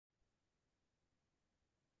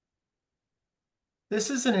This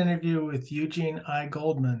is an interview with Eugene I.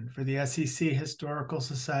 Goldman for the SEC Historical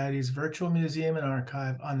Society's Virtual Museum and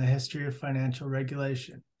Archive on the History of Financial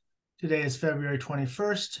Regulation. Today is February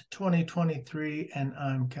 21st, 2023, and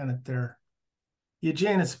I'm Kenneth Durr.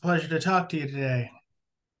 Eugene, it's a pleasure to talk to you today.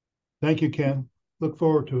 Thank you, Ken. Look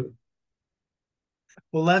forward to it.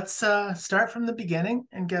 Well, let's start from the beginning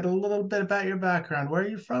and get a little bit about your background. Where are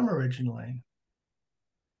you from originally?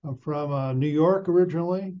 I'm from New York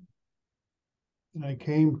originally, and I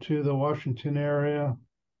came to the Washington area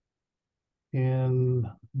in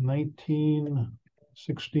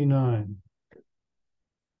 1969.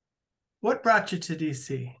 What brought you to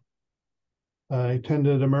DC? I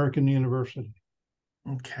attended American University.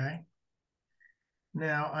 Okay.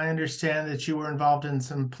 Now, I understand that you were involved in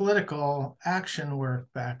some political action work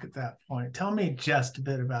back at that point. Tell me just a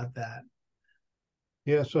bit about that.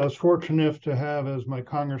 Yes, I was fortunate enough to have as my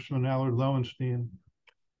Congressman Allard Lowenstein,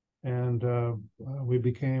 and we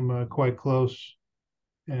became quite close,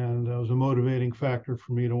 and that was a motivating factor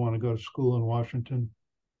for me to want to go to school in Washington.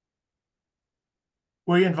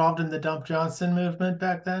 Were you involved in the Dump Johnson movement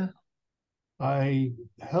back then? I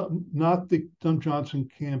helped, not the Dump Johnson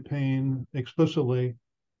campaign explicitly.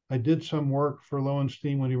 I did some work for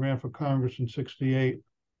Lowenstein when he ran for Congress in '68.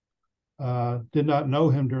 Did not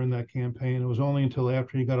know him during that campaign. It was only until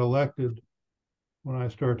after he got elected when I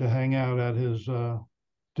started to hang out at his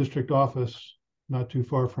district office, not too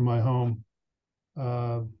far from my home,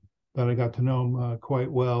 that I got to know him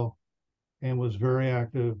quite well, and was very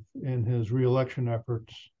active in his reelection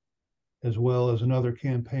efforts, as well as another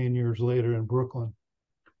campaign years later in Brooklyn.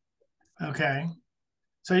 Okay.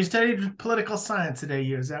 So you studied political science at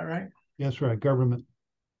AU, is that right? That's right, government.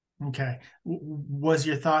 Okay. Was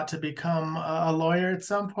your thought to become a lawyer at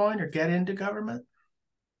some point or get into government?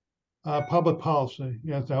 Public policy,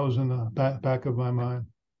 yes, that was in the back of my mind.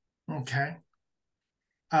 Okay.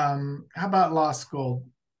 How about law school?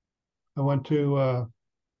 I went to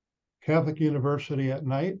Catholic University at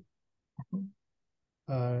night,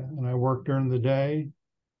 and I worked during the day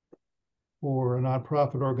for a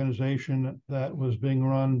nonprofit organization that was being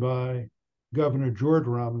run by Governor George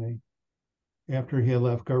Romney after he had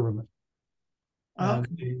left government. And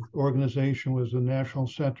the organization was the National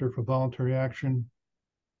Center for Voluntary Action,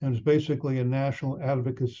 and it's basically a national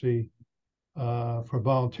advocacy for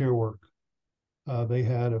volunteer work. They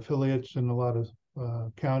had affiliates in a lot of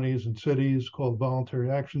counties and cities called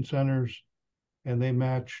voluntary action centers, and they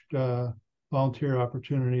matched volunteer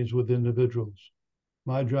opportunities with individuals.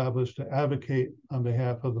 My job was to advocate on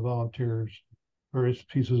behalf of the volunteers. Various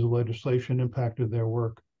pieces of legislation impacted their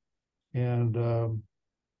work. And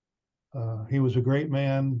he was a great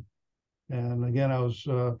man. And again, I was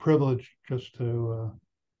privileged just to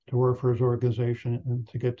work for his organization and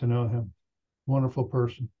to get to know him. Wonderful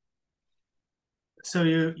person. So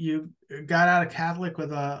you got out of Catholic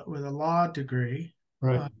with a law degree.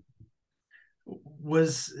 Right.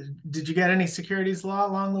 Did you get any securities law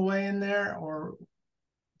along the way in there, or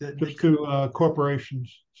just through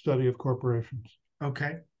corporations, study of corporations?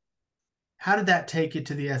 Okay. How did that take you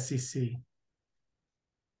to the SEC?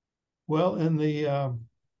 Well, in the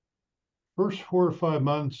first 4 or 5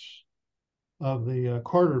 months of the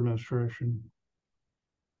Carter administration,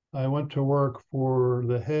 I went to work for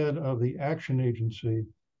the head of the Action Agency,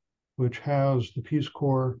 which housed the Peace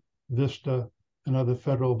Corps, VISTA, and other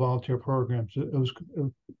federal volunteer programs. It was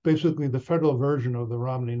basically the federal version of the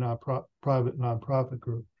Romney private nonprofit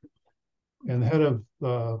group. And the head of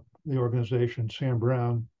the organization, Sam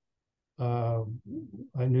Brown, I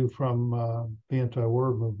knew from the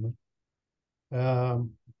anti-war movement.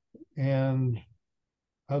 And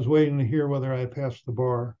I was waiting to hear whether I had passed the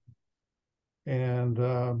bar. And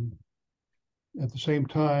at the same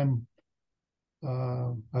time,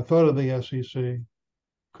 I thought of the SEC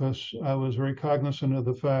because I was very cognizant of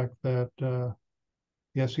the fact that the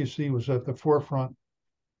SEC was at the forefront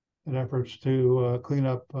in efforts to clean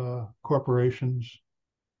up corporations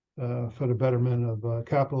for the betterment of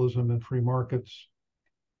capitalism and free markets.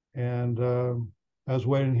 And I was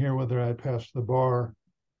waiting to hear whether I had passed the bar.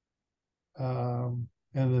 And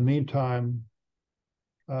in the meantime,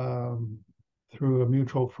 through a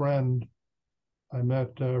mutual friend, I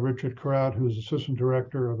met Richard Corrad, who's Assistant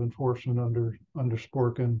Director of Enforcement under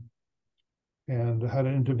Sporkin, and had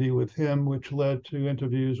an interview with him, which led to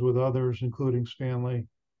interviews with others, including Stanley,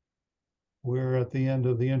 where at the end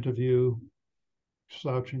of the interview,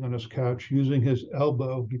 slouching on his couch, using his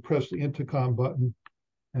elbow, he pressed the intercom button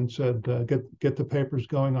and said, get the papers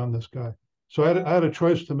going on this guy. So I had a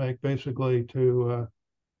choice to make, basically, to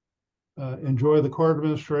enjoy the Carter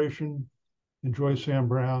administration, enjoy Sam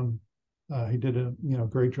Brown. He did a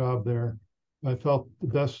great job there, I felt the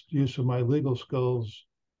best use of my legal skills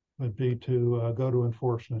would be to go to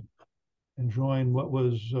enforcement and join what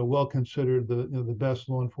was well considered the best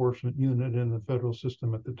law enforcement unit in the federal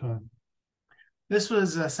system at the time. This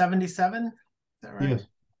was 77, is that right? Yes.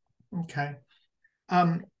 Okay.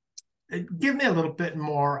 Um, Give me a little bit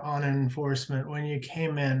more on enforcement. When you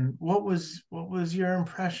came in, what was your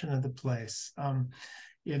impression of the place?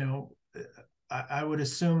 You know, I would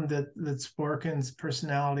assume that Sporkin's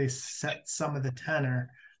personality set some of the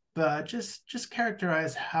tenor, but just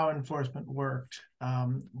characterize how enforcement worked.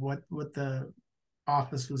 What the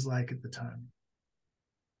office was like at the time.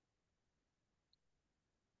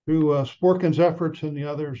 Through Sporkin's efforts and the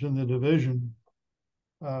others in the division,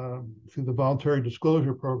 through the voluntary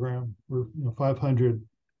disclosure program, where 500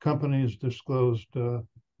 companies disclosed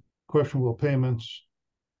questionable payments.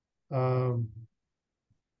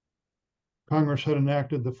 Congress had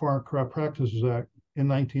enacted the Foreign Corrupt Practices Act in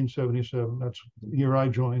 1977. That's the year I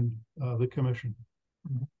joined the commission.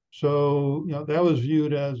 Mm-hmm. So, that was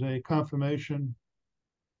viewed as a confirmation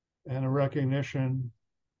and a recognition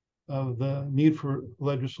of the need for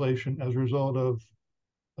legislation as a result of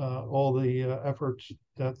all the efforts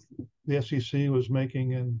that the SEC was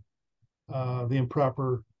making in the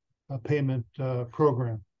improper payment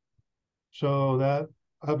program. So that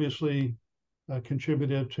obviously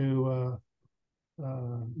contributed to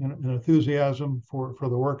an enthusiasm for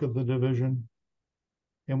the work of the division.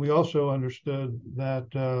 And we also understood that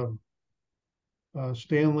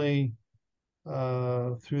Stanley,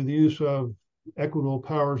 through the use of equitable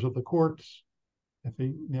powers of the courts, if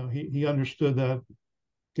he understood that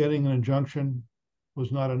getting an injunction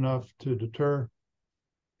was not enough to deter,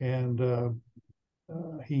 and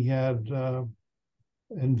he had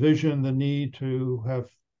envisioned the need to have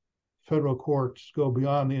federal courts go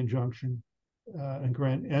beyond the injunction and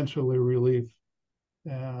grant ancillary relief,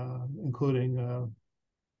 including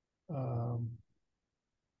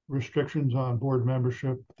restrictions on board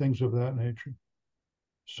membership, things of that nature.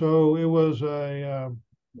 So it was a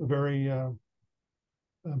very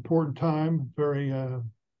important time, very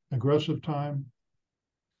aggressive time,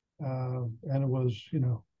 and it was,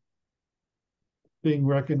 being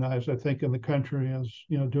recognized, I think, in the country as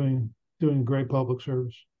doing great public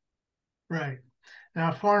service. Right.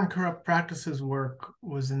 Now, foreign corrupt practices work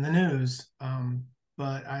was in the news,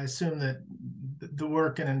 but I assume that the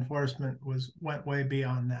work in enforcement went way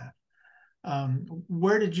beyond that.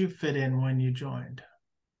 Where did you fit in when you joined?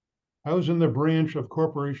 I was in the branch of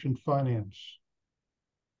corporation finance.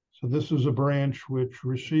 So this is a branch which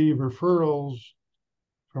received referrals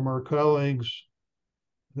from our colleagues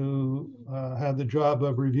who had the job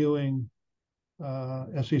of reviewing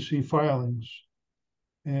SEC filings.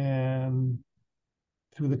 And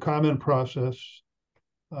through the comment process,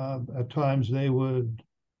 at times they would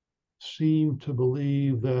seem to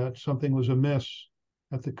believe that something was amiss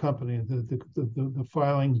at the company. The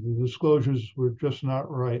filings, the disclosures were just not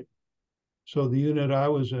right. So the unit I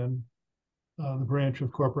was in, the branch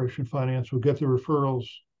of corporation finance, would get the referrals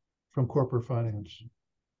from corporate finance.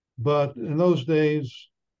 But in those days,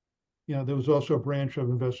 there was also a branch of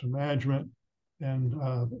investment management, and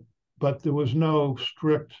but there was no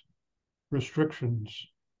strict restrictions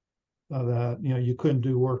that you couldn't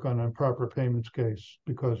do work on an improper payments case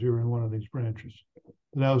because you were in one of these branches.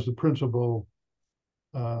 And that was the principal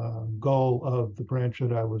goal of the branch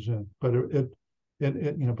that I was in. But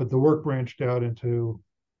but the work branched out into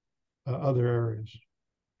other areas.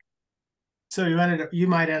 So you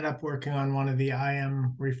might end up working on one of the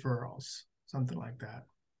IM referrals, something like that.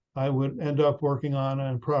 I would end up working on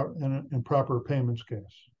an improper payments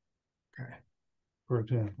case. Okay. For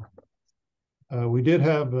example, we did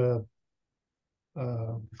have a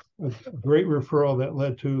great referral that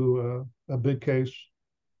led to a big case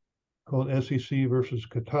called SEC versus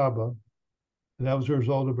Catawba, and that was a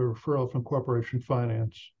result of a referral from corporation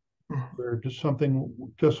finance, where something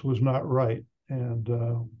was not right, and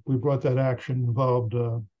we brought that action. Involved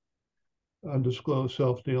undisclosed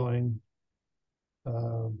self-dealing,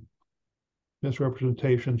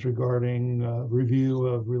 misrepresentations regarding review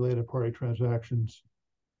of related party transactions,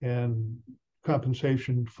 and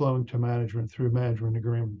compensation flowing to management through management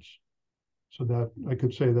agreements. So that I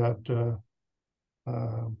could say that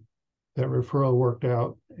that referral worked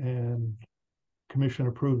out, and commission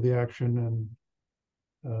approved the action, and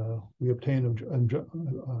we obtained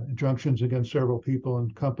injunctions against several people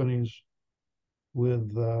and companies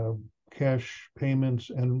with cash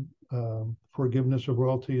payments and forgiveness of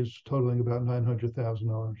royalties totaling about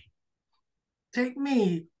 $900,000. Take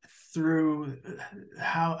me through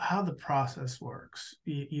how the process works.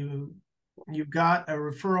 You got a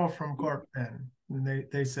referral from Goldman. And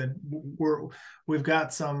they said, we've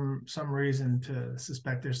got some reason to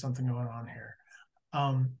suspect there's something going on here.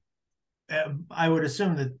 I would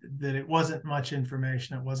assume that it wasn't much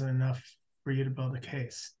information. It wasn't enough for you to build a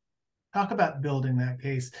case. Talk about building that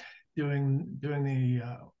case, doing the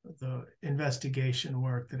investigation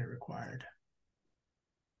work that it required.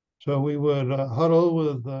 So we would huddle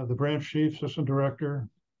with the branch chief, assistant director,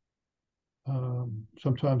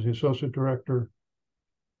 sometimes the associate director,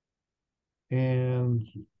 and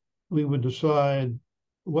we would decide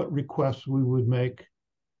what requests we would make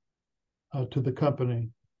to the company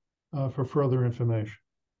for further information.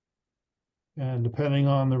 And depending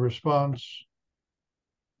on the response,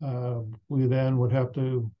 we then would have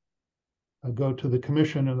to go to the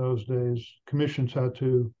commission. In those days, commissions had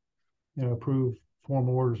to, approve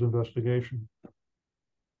formal orders of investigation.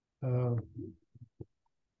 And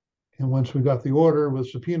once we got the order with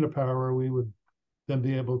subpoena power, we would then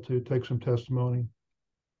be able to take some testimony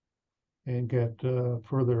and get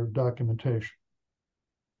further documentation.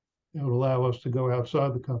 It would allow us to go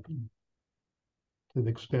outside the company to the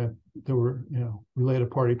extent there were, related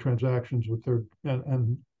party transactions with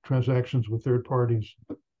and transactions with third parties.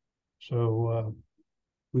 So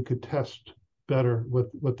we could test better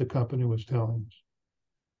what the company was telling us.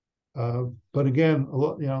 But again, a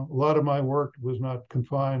lot of my work was not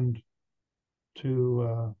confined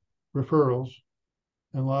to referrals,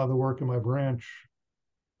 and a lot of the work in my branch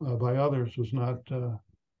by others was not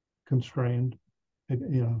constrained.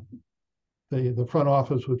 The front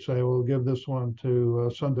office would say, "Well, give this one to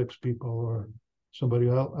Sundix people or somebody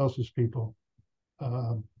else's people."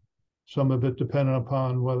 Some of it depended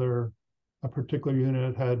upon whether a particular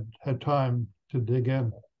unit had time to dig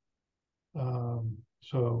in.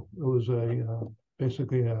 So it was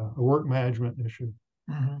basically a work management issue,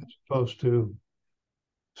 as opposed to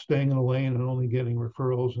staying in a lane and only getting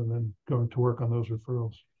referrals and then going to work on those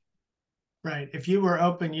referrals. Right. If you were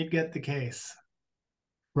open, you'd get the case.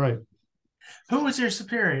 Right. Who was your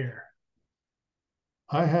superior?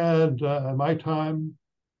 I had my time,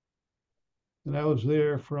 and I was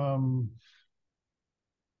there from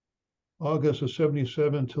August of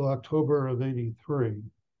 77 till October of 83.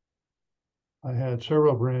 I had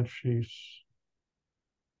several branch chiefs.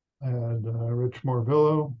 I had Rich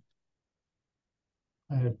Morvillo.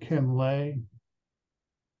 I had Kim Lay,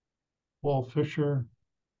 Paul Fisher,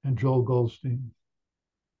 and Joel Goldstein.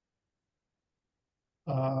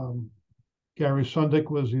 Gary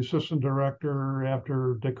Sundick was the assistant director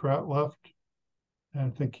after Dick Rat left.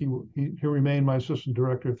 And I think he remained my assistant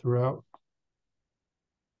director throughout.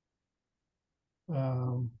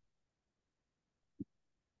 And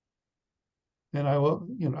I will,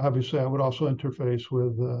 obviously I would also interface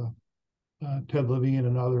with Ted Levine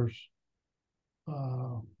and others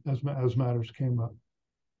as matters came up.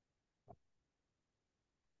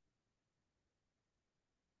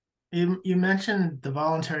 You mentioned the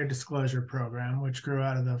voluntary disclosure program, which grew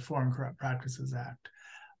out of the Foreign Corrupt Practices Act.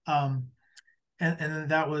 And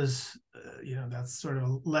that was, that's sort of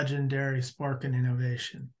a legendary Sporkin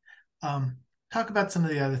innovation. Talk about some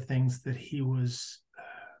of the other things that he was,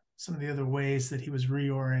 some of the other ways that he was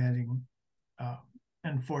reorienting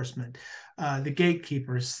enforcement. The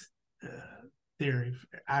gatekeepers theory,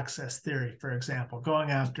 access theory, for example,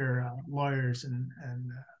 going after lawyers and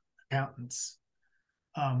accountants.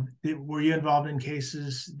 Were you involved in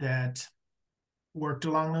cases that worked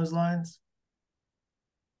along those lines?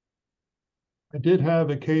 I did have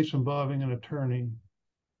a case involving an attorney,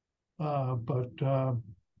 but I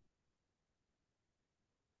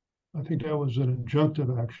think that was an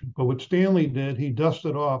injunctive action. But what Stanley did, he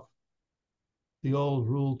dusted off the old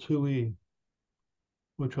Rule 2E,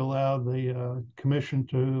 which allowed the commission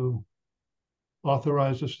to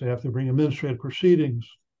authorize the staff to bring administrative proceedings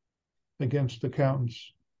against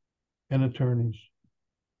accountants and attorneys.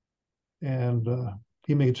 And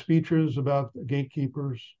he made speeches about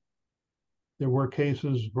gatekeepers. There were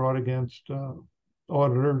cases brought against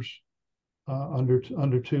auditors under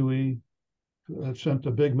 2E that sent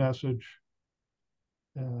a big message.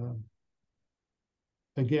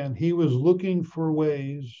 Again, he was looking for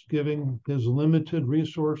ways, given his limited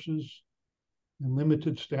resources and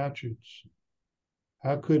limited statutes,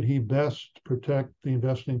 how could he best protect the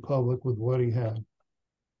investing public with what he had?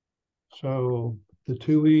 So the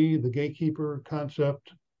 2E, the gatekeeper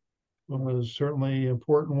concept, was certainly an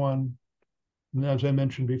important one. And as I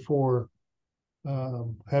mentioned before,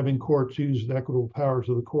 having courts use the equitable powers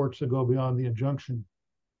of the courts to go beyond the injunction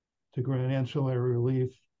to grant ancillary relief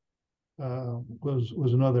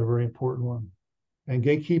was another very important one. And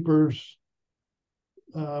gatekeepers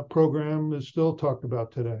program is still talked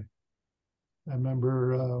about today. I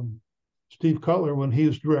remember Steve Cutler, when he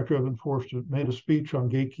was director of enforcement, made a speech on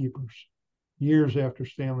gatekeepers years after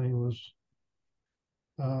Stanley was,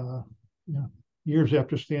 years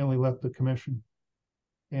after Stanley left the commission,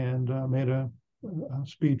 and made a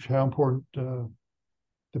speech how important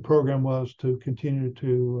the program was to continue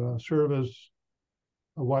to serve as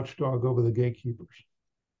a watchdog over the gatekeepers.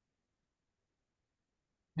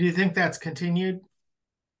 Do you think that's continued?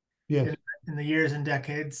 Yes. In the years and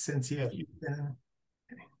decades since you've been?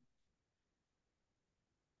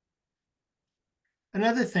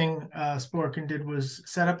 Another thing Sporkin did was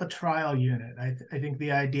set up a trial unit. I think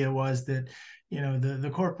the idea was that,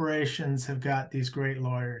 the corporations have got these great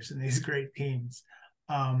lawyers and these great teams.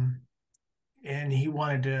 And he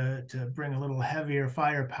wanted to bring a little heavier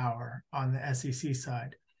firepower on the SEC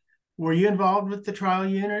side. Were you involved with the trial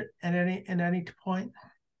unit at any point?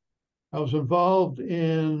 I was involved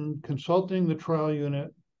in consulting the trial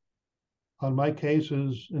unit on my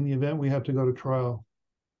cases in the event we have to go to trial.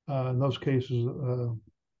 In those cases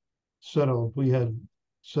settled. We had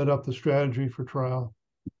set up the strategy for trial,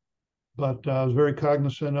 but I was very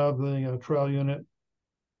cognizant of the trial unit.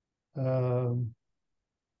 Got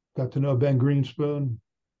to know Ben Greenspoon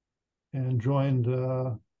and joined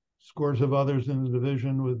scores of others in the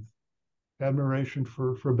division with admiration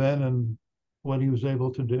for Ben and what he was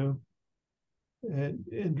able to do.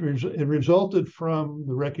 It resulted from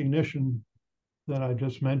the recognition that I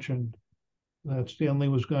just mentioned that Stanley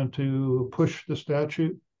was going to push the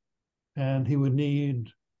statute and he would need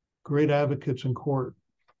great advocates in court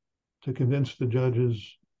to convince the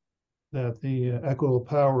judges that the equitable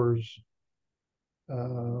powers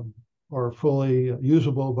are fully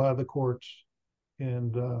usable by the courts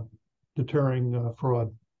in deterring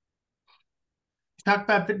fraud. Talk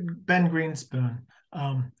about Ben Greenspoon.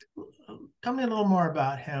 Tell me a little more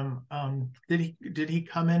about him. Did he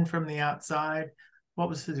come in from the outside? What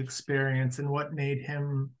was his experience and what made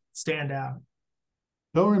him stand out?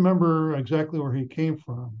 Don't remember exactly where he came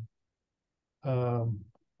from.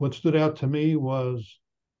 What stood out to me was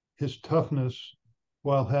his toughness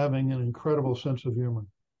while having an incredible sense of humor.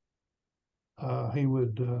 He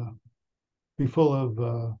would be full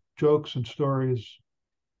of jokes and stories,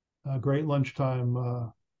 a great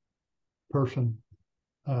lunchtime person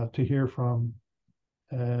to hear from.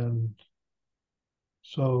 And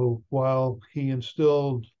so while he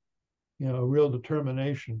instilled, real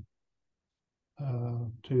determination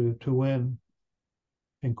to win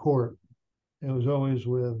in court, it was always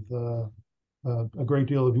with a great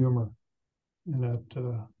deal of humor, and that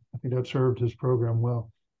I think that served his program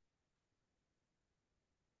well.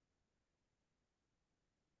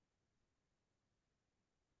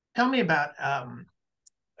 Tell me about, I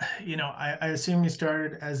assume you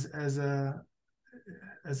started as a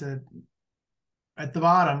at the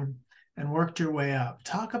bottom and worked your way up.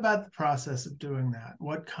 Talk about the process of doing that.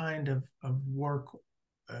 What kind of work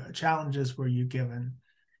challenges were you given,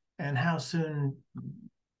 and how soon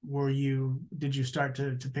did you start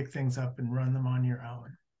to pick things up and run them on your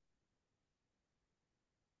own?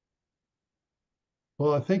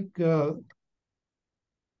 Well, I think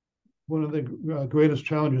one of the greatest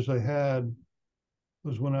challenges I had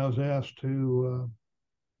was when I was asked to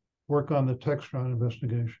work on the Textron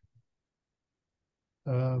investigation.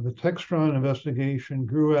 The Textron investigation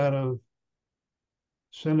grew out of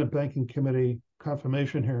Senate Banking Committee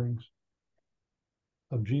confirmation hearings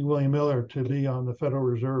of G. William Miller to be on the Federal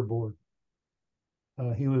Reserve Board.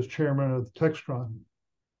 He was chairman of the Textron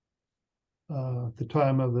at the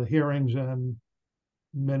time of the hearings and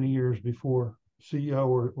many years before,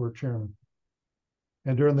 CEO or chairman.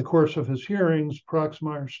 And during the course of his hearings,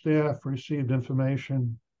 Proxmire's staff received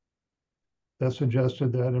information that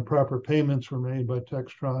suggested that improper payments were made by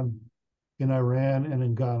Textron in Iran and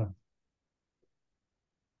in Ghana.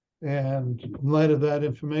 And in light of that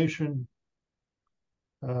information,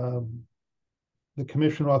 the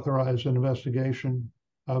commission authorized an investigation.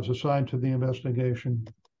 I was assigned to the investigation.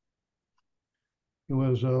 It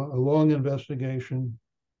was a long investigation.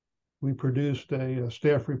 We produced a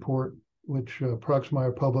staff report, which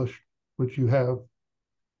Proxmire published, which you have.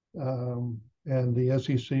 And the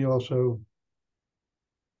SEC also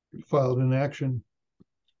filed an action.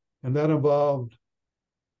 And that involved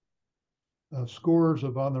scores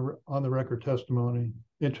of on the record testimony,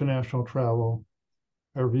 international travel,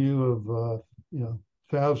 a review of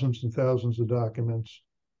thousands and thousands of documents,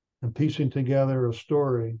 and piecing together a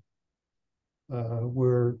story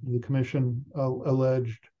where the commission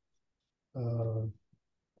alleged a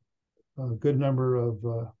good number of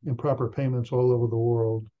improper payments all over the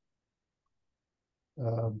world.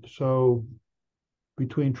 So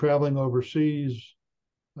between traveling overseas,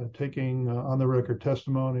 taking on the record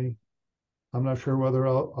testimony, I'm not sure whether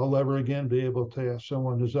I'll ever again be able to ask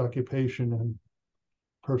someone his occupation and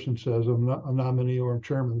person says, I'm not a nominee or I'm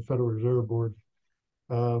chairman of the Federal Reserve Board.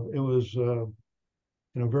 It was,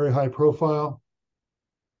 very high profile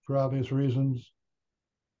for obvious reasons.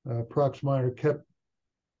 Proxmire kept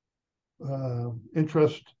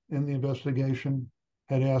interest in the investigation,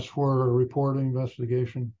 had asked for a reporting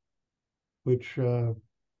investigation, which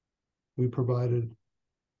we provided,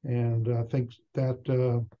 and I think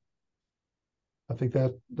that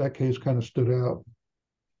case kind of stood out.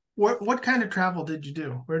 What kind of travel did you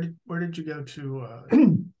do? Where did you go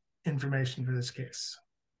to information for this case?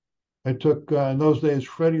 I took in those days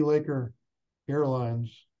Freddie Laker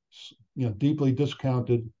Airlines, deeply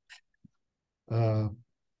discounted.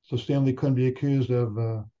 So Stanley couldn't be accused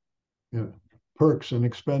of perks and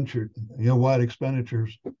wide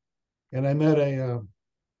expenditures. And I met a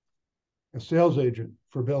sales agent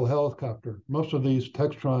for Bell Helicopter. Most of these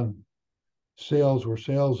Textron sales were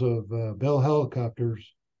sales of Bell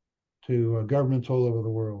helicopters to governments all over the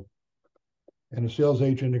world. And a sales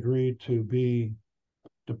agent agreed to be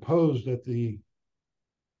deposed at the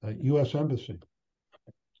U.S. Embassy.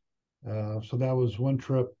 So that was one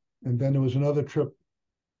trip. And then there was another trip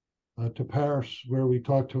to Paris where we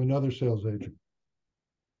talked to another sales agent.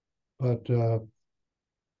 But,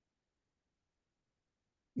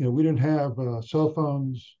 we didn't have cell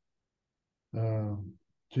phones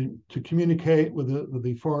to communicate with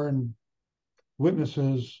the foreign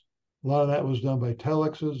witnesses. A lot of that was done by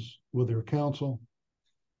telexes with their counsel,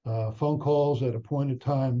 phone calls at appointed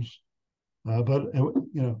times. But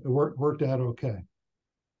it worked out okay.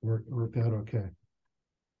 Worked out okay.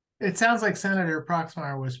 It sounds like Senator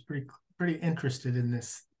Proxmire was pretty interested in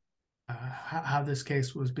this, how this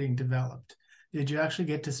case was being developed. Did you actually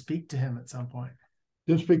get to speak to him at some point?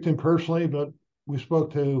 Didn't speak to him personally, but we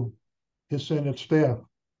spoke to his Senate staff.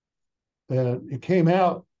 That it came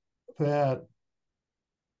out that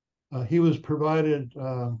he was provided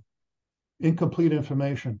incomplete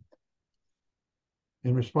information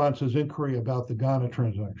in response to his inquiry about the Ghana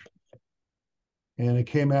transaction. And it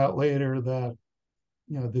came out later that,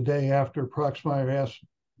 the day after Proxmire asked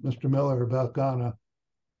Mr. Miller about Ghana,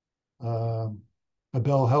 a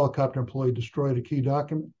Bell helicopter employee destroyed a key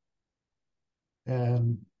document.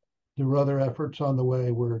 And there were other efforts on the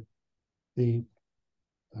way where the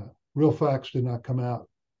real facts did not come out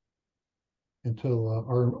until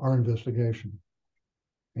our investigation.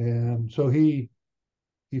 And so he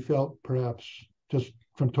felt, perhaps just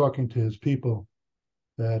from talking to his people,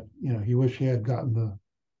 that he wished he had gotten the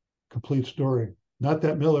complete story. Not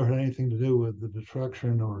that Miller had anything to do with the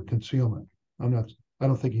destruction or concealment. I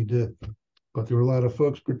don't think he did. But there were a lot of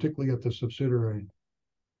folks, particularly at the subsidiary,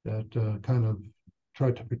 that kind of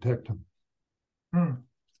tried to protect him.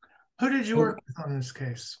 Who did you work with on this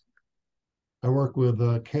case? I worked with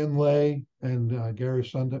Ken Lay and Gary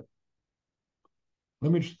Sundick.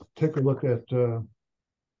 Let me just take a look at, let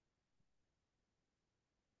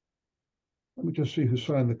me just see who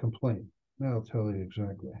signed the complaint. Now I'll tell you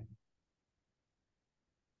exactly.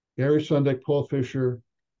 Gary Sundick, Paul Fisher,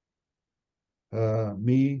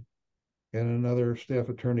 me, and another staff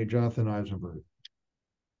attorney, Jonathan Eisenberg.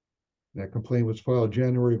 That complaint was filed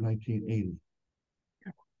January of 1980.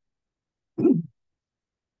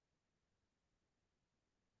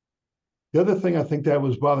 The other thing I think that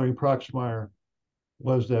was bothering Proxmire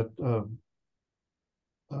was that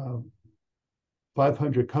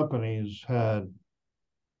 500 companies had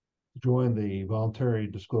joined the voluntary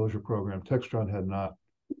disclosure program. Textron had not.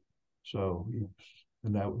 So,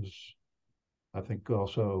 and that was, I think,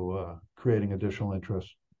 also creating additional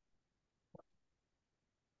interest.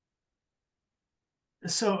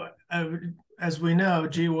 So, as we know,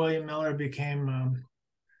 G. William Miller became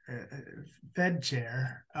Fed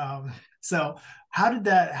chair. So, how did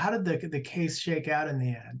the case shake out in the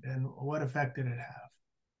end, and what effect did it have?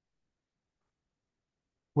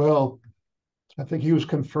 Well, I think he was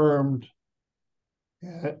confirmed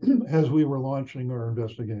as we were launching our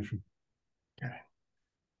investigation. Okay.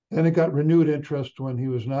 And it got renewed interest when he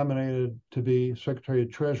was nominated to be Secretary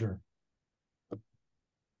of Treasury.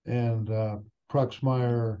 And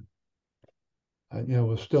Proxmire,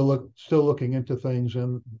 was still looking into things,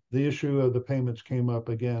 and the issue of the payments came up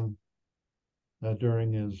again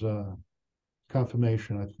during his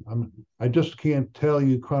confirmation. I just can't tell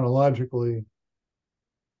you chronologically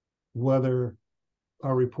whether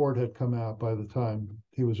our report had come out by the time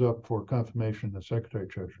he was up for confirmation as Secretary of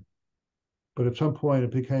Treasury. But at some point,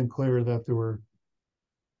 it became clear that there were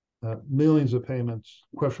millions of payments,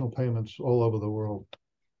 questionable payments all over the world,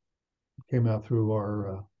 came out through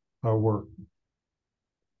our work.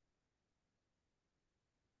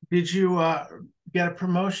 Did you get a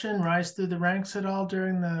promotion, rise through the ranks at all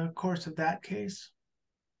during the course of that case?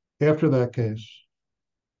 After that case,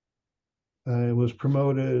 I was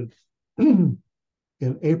promoted in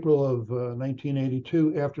April of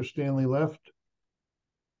 1982 after Stanley left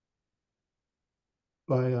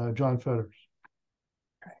by John Fetters.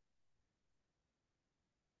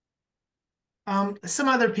 Some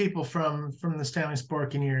other people from the Stanley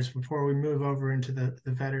Sporkin years before we move over into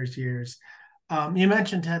the Fetters years. You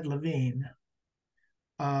mentioned Ted Levine.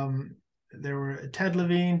 There were Ted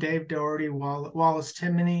Levine, Dave Doherty, Wallace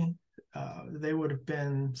Timoney. They would have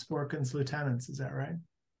been Sporkin's lieutenants. Is that right?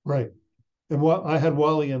 Right. And I had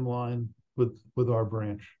Wally in line with our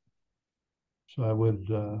branch. So I would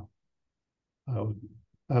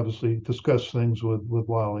obviously discuss things with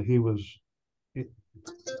Wally. He was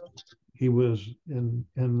in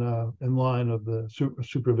line of the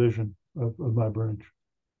supervision of my branch.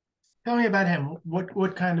 Tell me about him.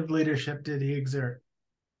 What kind of leadership did he exert?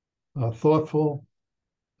 Thoughtful,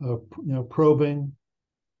 probing,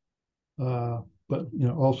 but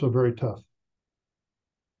also very tough.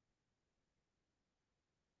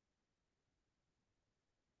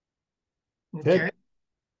 Okay.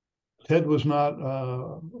 Ted was not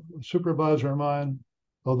a supervisor of mine,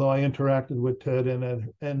 although I interacted with Ted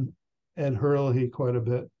and Ed Hurley quite a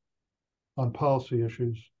bit on policy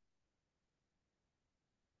issues.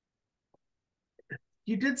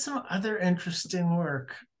 You did some other interesting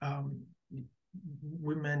work.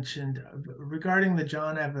 We mentioned regarding the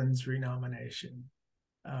John Evans renomination.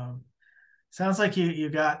 Sounds like you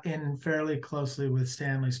got in fairly closely with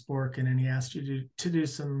Stanley Sporkin, and he asked you to do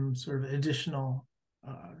some sort of additional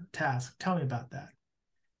task. Tell me about that.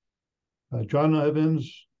 John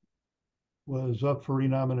Evans was up for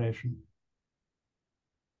renomination.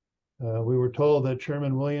 We were told that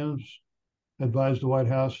Chairman Williams advised the White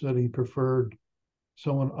House that he preferred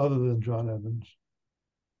someone other than John Evans.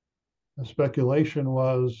 The speculation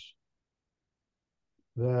was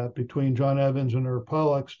that between John Evans and Herb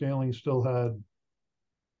Pollack, Stanley still had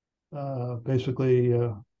basically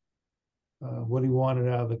what he wanted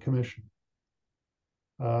out of the commission.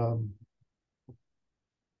 So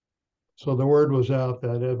the word was out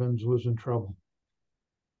that Evans was in trouble.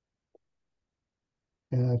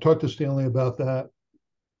 And I talked to Stanley about that.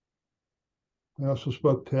 I also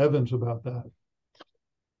spoke to Evans about that.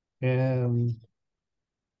 And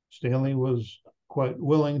Stanley was quite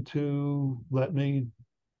willing to let me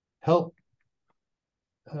help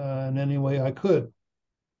in any way I could.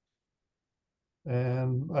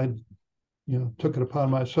 And I, took it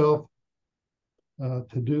upon myself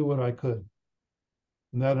to do what I could.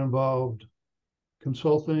 And that involved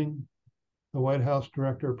consulting the White House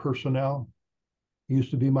Director of Personnel. He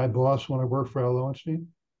used to be my boss when I worked for Al Lowenstein.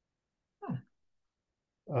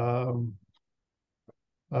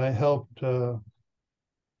 I helped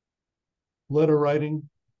letter writing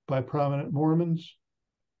by prominent Mormons.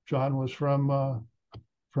 John was from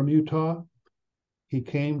Utah. He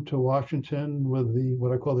came to Washington with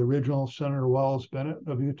what I call the original Senator Wallace Bennett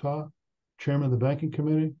of Utah, chairman of the banking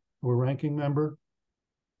committee, or ranking member.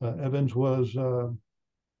 Evans was a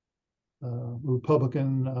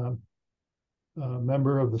Republican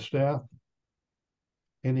member of the staff.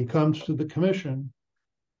 And he comes to the commission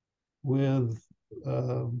with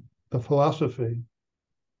the philosophy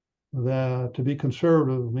that to be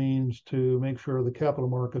conservative means to make sure the capital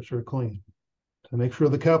markets are clean. To make sure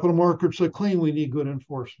the capital markets are clean, we need good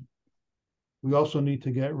enforcement. We also need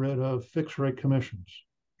to get rid of fixed rate commissions.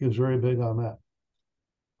 He was very big on that.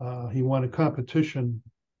 He wanted competition,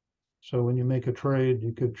 so when you make a trade,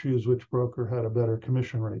 you could choose which broker had a better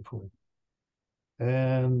commission rate for it.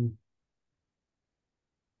 And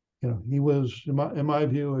he was, in my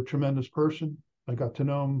view, a tremendous person. I got to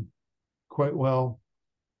know him quite well,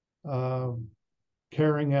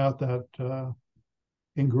 carrying out that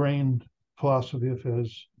ingrained philosophy of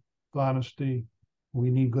his, honesty. We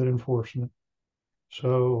need good enforcement.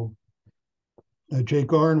 So Jay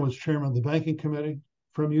Garn was chairman of the banking committee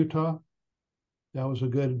from Utah. That was a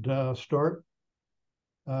good start.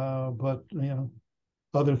 But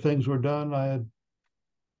other things were done. I had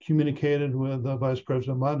communicated with Vice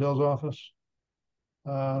President Mondale's office.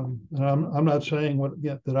 And I'm not saying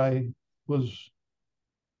that I was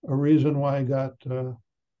a reason why I got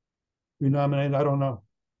renominated. I don't know.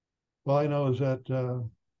 All I know is that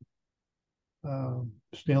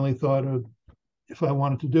Stanley thought if I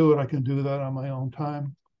wanted to do it, I can do that on my own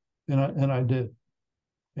time, and I did.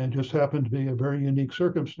 And just happened to be a very unique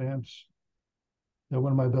circumstance that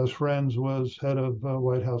one of my best friends was head of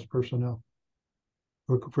White House personnel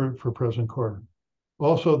for President Carter.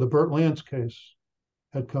 Also, the Burt Lance case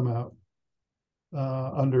had come out,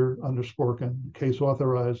 under Sporkin, case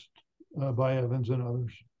authorized by Evans and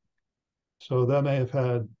others. So that may have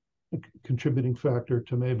had a contributing factor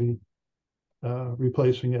to maybe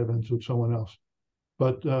replacing Evans with someone else.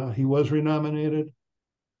 But he was renominated.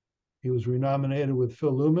 He was renominated with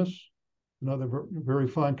Phil Loomis, another very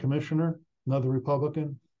fine commissioner, another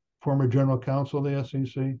Republican, former general counsel of the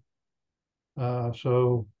SEC.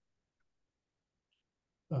 So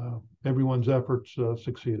everyone's efforts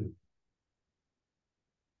succeeded.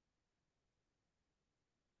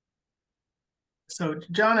 So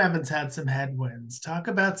John Evans had some headwinds. Talk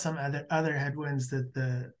about some other headwinds that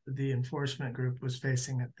the enforcement group was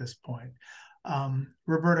facing at this point.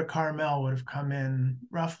 Roberta Carmel would have come in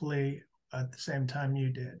roughly at the same time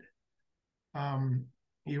you did.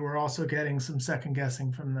 You were also getting some second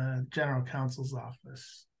guessing from the general counsel's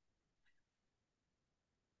office.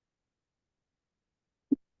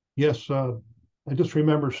 Yes, I just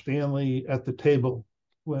remember Stanley at the table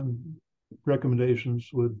when recommendations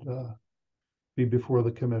would be before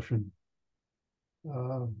the commission.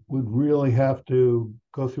 Would really have to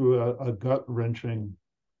go through a gut-wrenching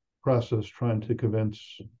process trying to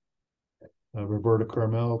convince Roberta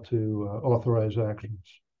Carmel to authorize actions.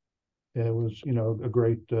 It was, a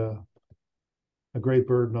great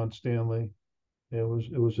burden on Stanley. It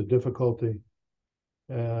was a difficulty.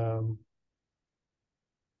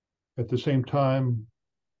 At the same time,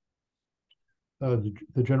 the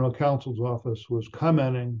general counsel's office was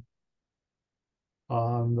commenting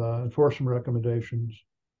on the enforcement recommendations.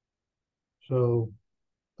 So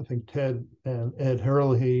I think Ted and Ed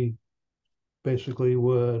Hurley basically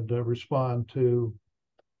would respond to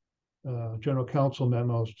general counsel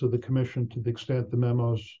memos to the commission to the extent the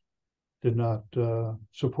memos did not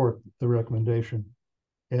support the recommendation.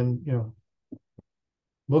 And,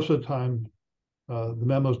 most of the time, the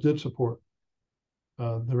memos did support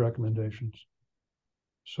the recommendations.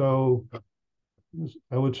 So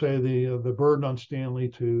I would say the burden on Stanley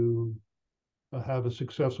to have a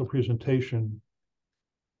successful presentation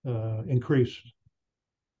increased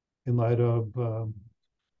in light of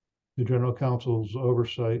the general counsel's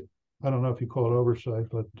oversight. I don't know if you call it oversight,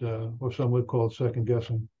 but or some would call it second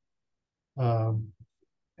guessing. And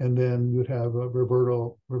then you'd have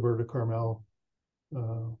Roberta Carmel,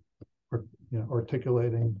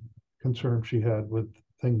 articulating concerns she had with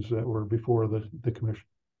things that were before the commission.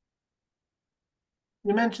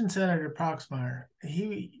 You mentioned Senator Proxmire.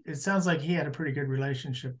 It sounds like he had a pretty good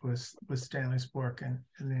relationship with Stanley Sporkin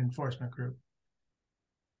and the enforcement group.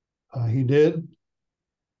 He did.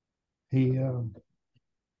 He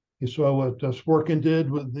saw what Sporkin did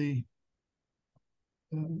with the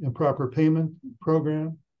improper payment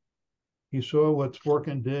program. He saw what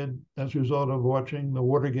Sporkin did as a result of watching the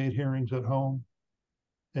Watergate hearings at home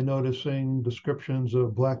and noticing descriptions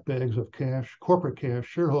of black bags of cash, corporate cash,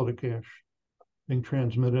 shareholder cash, being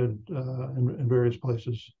transmitted in various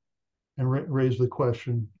places, and raised the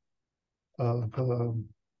question of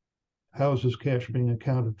how is this cash being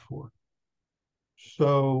accounted for?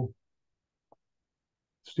 So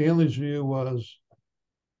Stanley's view was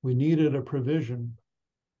we needed a provision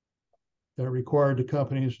that required the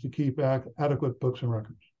companies to keep adequate books and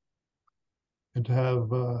records and to have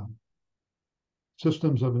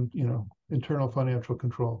systems of internal financial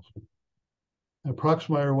controls. And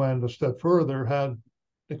Proxmire went a step further, had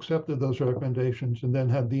accepted those recommendations, and then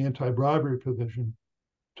had the anti-bribery provision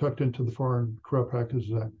tucked into the Foreign Corrupt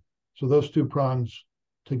Practices Act. So those two prongs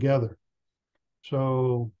together.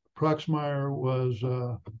 So Proxmire was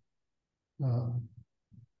an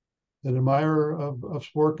admirer of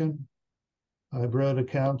Sporkin. I've read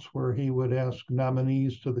accounts where he would ask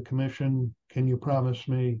nominees to the commission, can you promise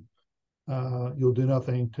me you'll do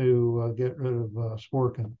nothing to get rid of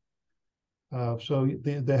Sporkin? So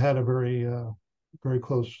they had a very, very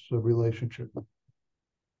close relationship.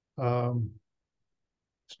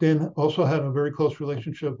 Stan also had a very close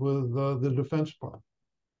relationship with the defense bar.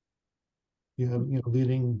 You have,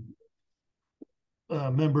 leading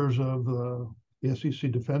members of the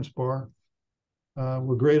SEC defense bar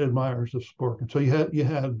were great admirers of Sporkin. So you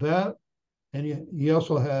had that, and you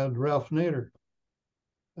also had Ralph Nader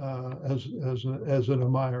as an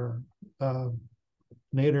admirer.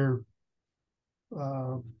 Nader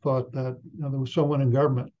thought that there was someone in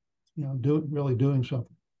government, really doing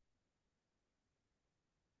something.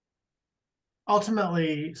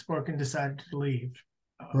 Ultimately, Sporkin decided to leave.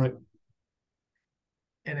 Right.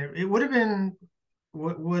 And it would have been,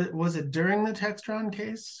 was it during the Textron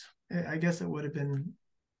case? I guess it would have been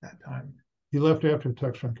that time. He left after the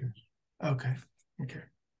Textron case. Okay.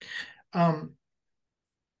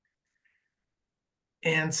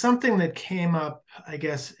 And something that came up, I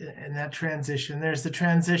guess, in that transition, there's the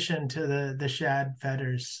transition to the Shad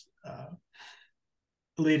Fetters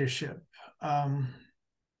leadership. The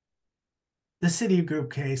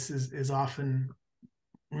Citigroup case is often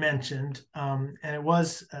mentioned, and it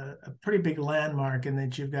was a pretty big landmark in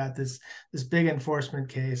that you've got this big enforcement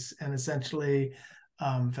case, and essentially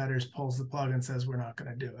Fetters pulls the plug and says, we're not going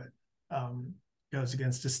to do it. Goes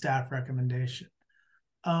against a staff recommendation.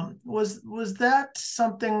 Was that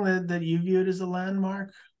something that you viewed as a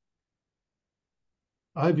landmark?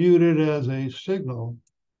 I viewed it as a signal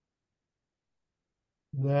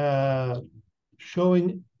that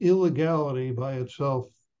showing illegality by itself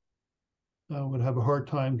would have a hard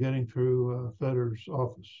time getting through Fetter's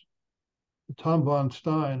office. Tom von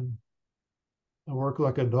Stein worked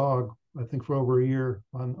like a dog, I think, for over a year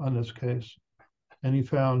on this case, and he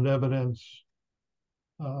found evidence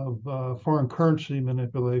of foreign currency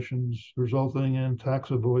manipulations resulting in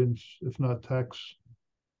tax avoidance, if not tax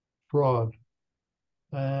fraud,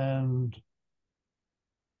 and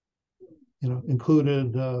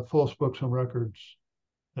included false books and records,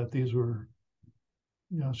 that these were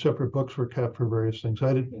separate books were kept for various things.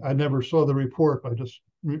 I never saw the report, but I just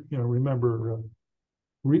remember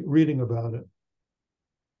reading about it.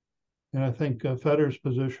 And I think Fetter's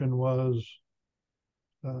position was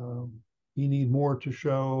you need more to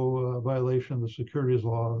show a violation of the securities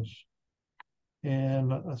laws.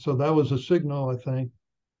 And so that was a signal, I think,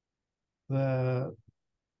 that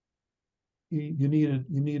you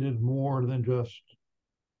needed more than just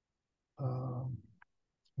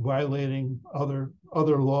violating other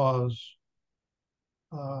laws.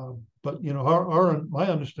 But my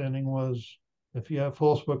understanding was, if you have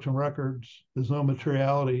false books and records, there's no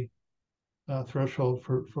materiality threshold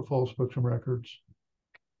for false books and records.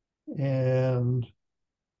 And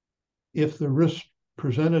if the risks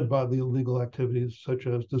presented by the illegal activities, such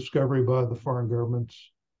as discovery by the foreign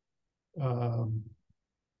governments,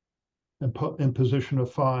 imposition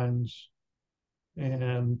of fines,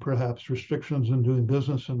 and perhaps restrictions in doing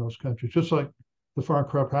business in those countries, just like the Foreign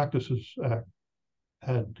Corrupt Practices Act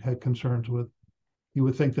had concerns with, you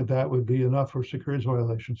would think that would be enough for securities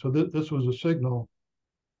violation. So this was a signal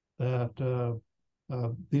that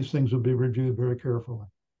these things would be reviewed very carefully.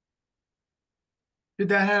 Did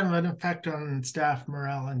that have an effect on staff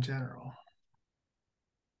morale in general?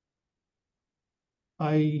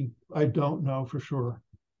 I don't know for sure.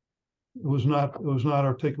 It was not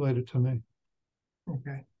articulated to me.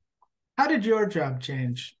 Okay. How did your job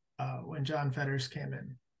change when John Fetters came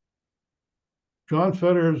in? John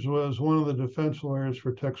Fetters was one of the defense lawyers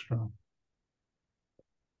for Textron.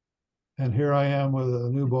 And here I am with a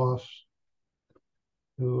new boss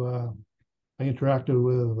who I interacted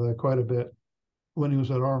with quite a bit when he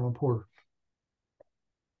was at Arnold Porter.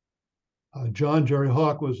 John Jerry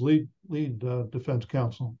Hawk was lead defense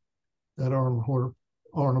counsel at Arnold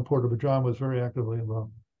Porter, but John was very actively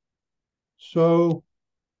involved. So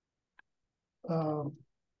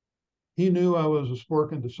he knew I was a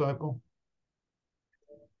Sporkin disciple,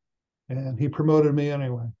 and he promoted me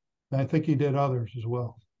anyway. And I think he did others as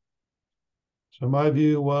well. So my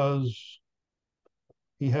view was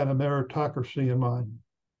he had a meritocracy in mind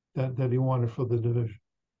that he wanted for the division.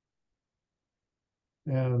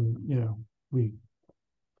 And,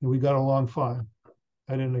 we got along fine.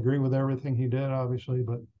 I didn't agree with everything he did, obviously,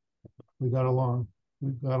 but we got along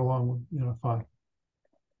fine.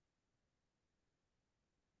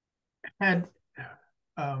 Had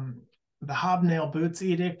the hobnail boots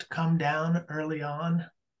edict come down early on?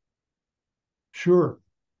 Sure.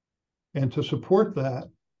 And to support that,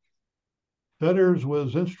 Fetters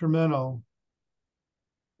was instrumental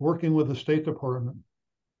working with the State Department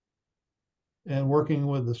and working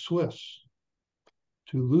with the Swiss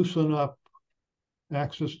to loosen up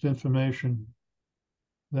access to information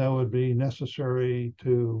that would be necessary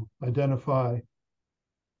to identify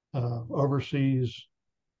overseas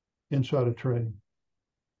insider trading.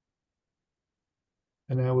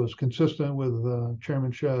 And that was consistent with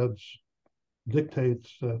Chairman Shad's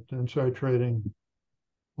dictates that insider trading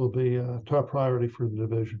will be a top priority for the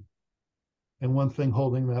division. And one thing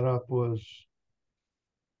holding that up was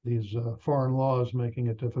these foreign laws making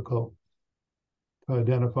it difficult to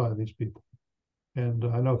identify these people. And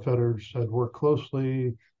I know Fetters had worked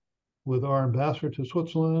closely with our ambassador to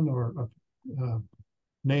Switzerland, or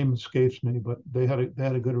name escapes me, but they had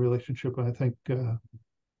a good relationship, and I think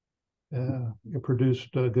it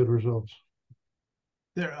produced good results.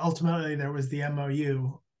 Ultimately, there was the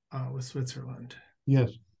MOU with Switzerland.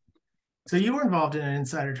 Yes. So you were involved in an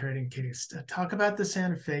insider trading case. Talk about the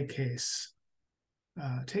Santa Fe case.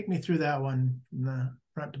 Take me through that one from the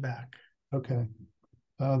front to back. Okay.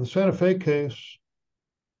 The Santa Fe case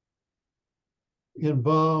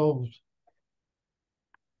involved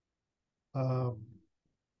an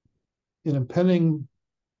impending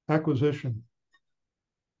acquisition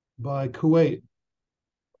by Kuwait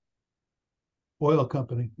Oil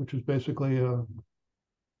Company, which is basically a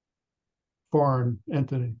foreign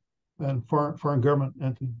entity and foreign government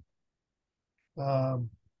entity.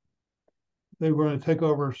 They were going to take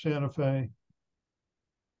over Santa Fe,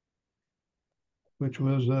 which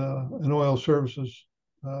was an oil services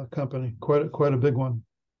company, quite a big one.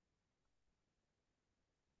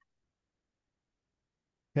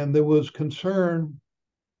 And there was concern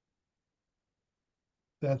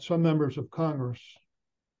that some members of Congress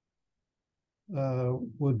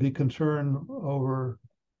would be concerned over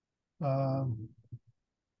an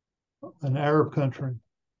Arab country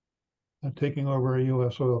taking over a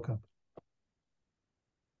U.S. oil company,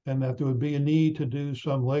 and that there would be a need to do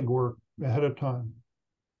some legwork ahead of time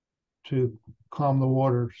to calm the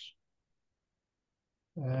waters.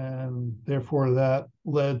 And therefore, that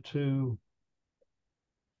led to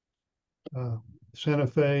Santa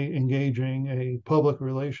Fe engaging a public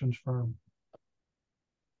relations firm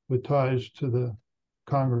with ties to the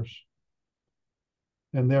Congress.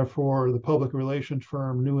 And therefore, the public relations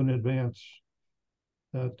firm knew in advance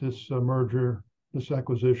that this merger, this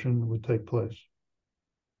acquisition would take place.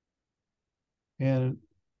 And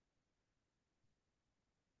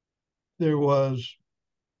there was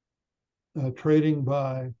trading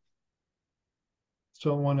by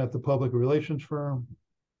someone at the public relations firm,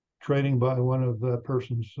 trading by one of that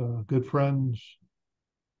person's good friends,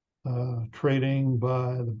 trading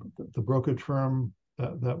by the brokerage firm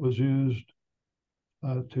that was used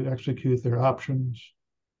to execute their options.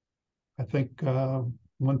 I think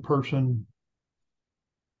one person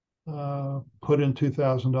put in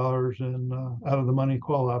 $2,000 in out of the money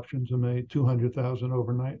call options and made $200,000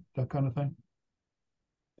 overnight, that kind of thing.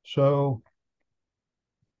 So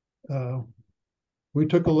we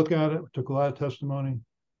took a look at it, took a lot of testimony,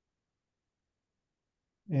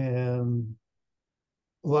 and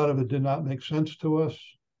a lot of it did not make sense to us.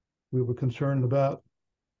 We were concerned about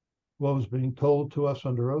what was being told to us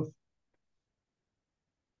under oath.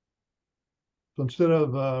 So instead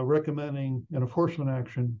of recommending an enforcement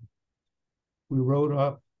action, we wrote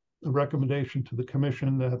up a recommendation to the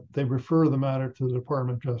commission that they refer the matter to the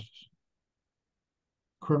Department of Justice,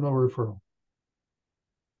 criminal referral.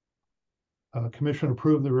 Commission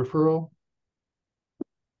approved the referral.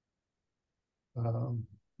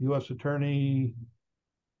 U.S. Attorney,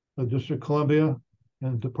 the District of Columbia,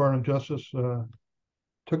 and Department of Justice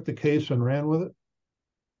took the case and ran with it.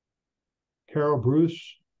 Carol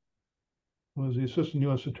Bruce was the Assistant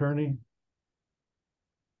U.S. Attorney,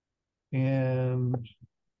 and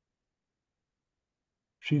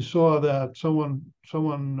she saw that someone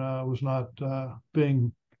was not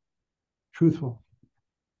being truthful,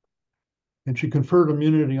 and she conferred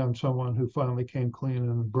immunity on someone who finally came clean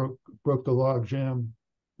and broke the log jam,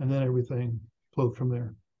 and then everything flowed from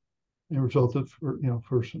there. It resulted for a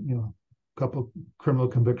couple of criminal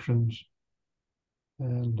convictions,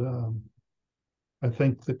 and I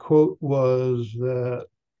think the quote was that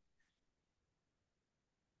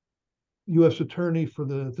U.S. Attorney for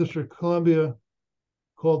the District of Columbia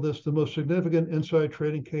called this the most significant inside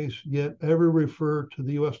trading case yet ever referred to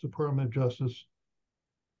the U.S. Department of Justice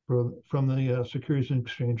from the Securities and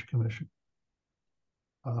Exchange Commission.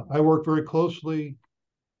 I worked very closely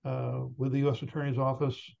with the U.S. Attorney's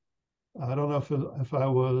Office. I don't know if I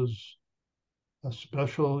was a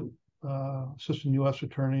special assistant U.S.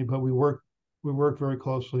 attorney, but we worked very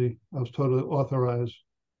closely. I was totally authorized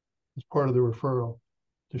as part of the referral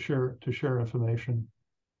to share information.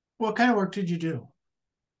 What kind of work did you do?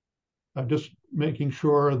 Just making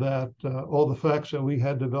sure that all the facts that we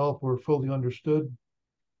had developed were fully understood.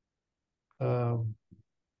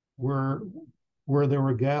 Where there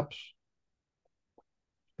were gaps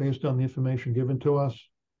based on the information given to us.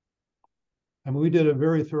 And we did a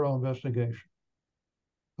very thorough investigation.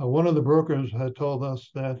 One of the brokers had told us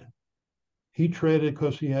that he traded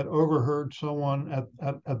because he had overheard someone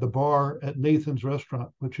at the bar at Nathan's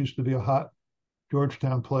Restaurant, which used to be a hot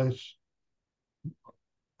Georgetown place.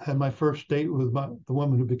 Had my first date with the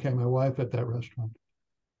woman who became my wife at that restaurant.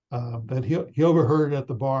 That he overheard it at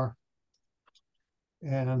the bar.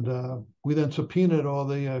 And we then subpoenaed all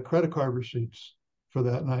the credit card receipts for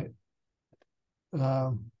that night.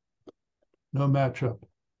 No matchup.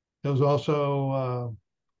 There was also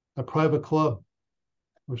a private club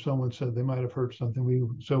where someone said they might have heard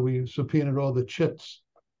something. So we subpoenaed all the chits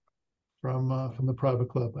from the private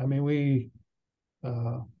club. I mean, we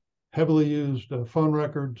heavily used phone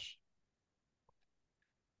records.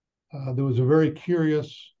 There was a very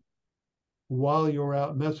curious while you're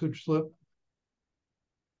out message slip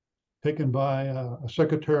taken by a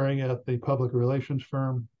secretary at the public relations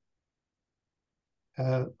firm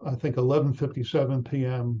at, I think, 11:57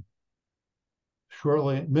 p.m.,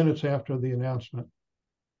 shortly minutes after the announcement.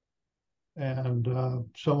 And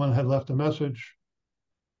someone had left a message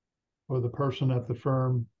for the person at the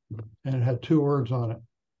firm, and it had 2 words on it: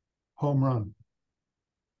 home run,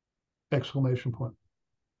 exclamation point.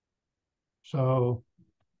 So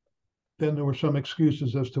then there were some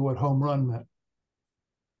excuses as to what home run meant.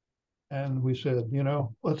 And we said, you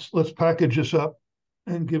know, let's package this up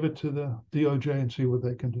and give it to the DOJ and see what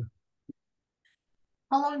they can do.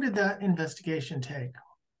 How long did that investigation take?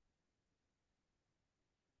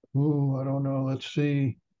 Ooh, I don't know. Let's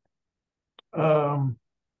see.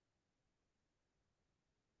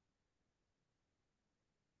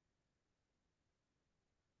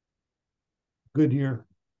 Good year.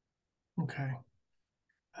 Okay.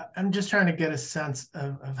 I'm just trying to get a sense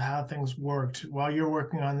of how things worked. While you're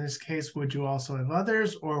working on this case, would you also have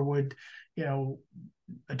others, or would, you know,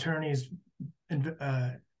 attorneys,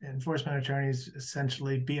 enforcement attorneys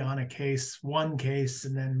essentially be on a case, one case,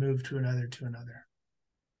 and then move to another to another?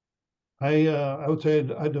 I would say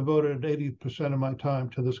I devoted 80% of my time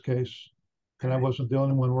to this case, and I wasn't the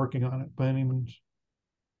only one working on it by any means.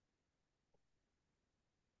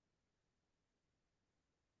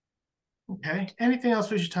 Okay. Anything else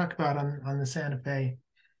we should talk about on the Santa Fe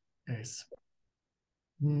case?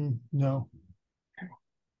 No. Okay.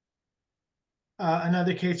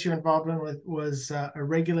 Another case you're involved in was a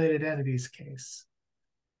regulated entities case.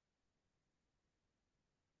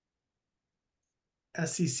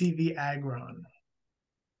 SEC v. Agron.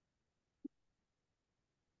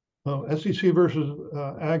 Well, SEC versus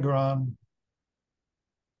Agron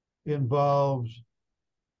involves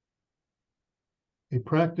a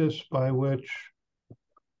practice by which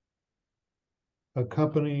a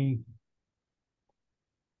company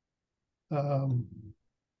that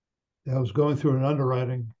was going through an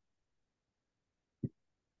underwriting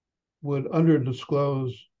would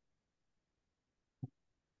underdisclose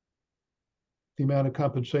the amount of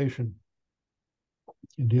compensation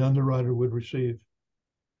the underwriter would receive.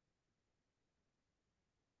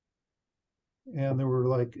 And there were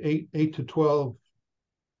like 8 to 12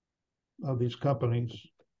 of these companies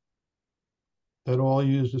that all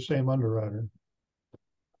used the same underwriter.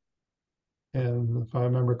 And if I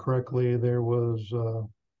remember correctly, there was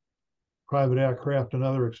private aircraft and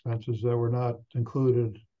other expenses that were not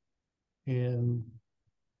included in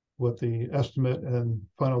what the estimate and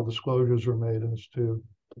final disclosures were made as to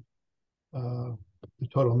the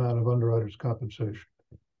total amount of underwriter's compensation.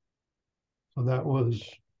 So that was,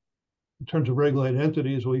 in terms of regulated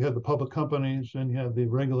entities, well, you had the public companies and you had the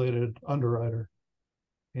regulated underwriter.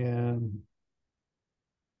 And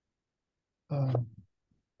that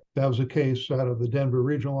was a case out of the Denver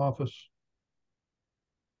regional office,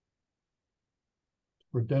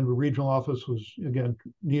 where Denver regional office was, again,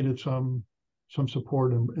 needed some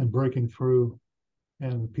support in breaking through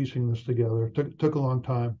and piecing this together. It took a long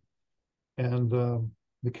time. And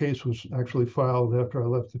the case was actually filed after I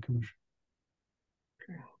left the commission.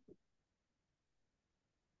 Okay.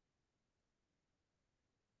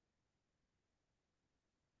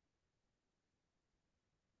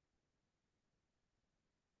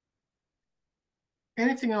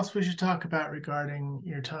 Anything else we should talk about regarding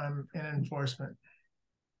your time in enforcement?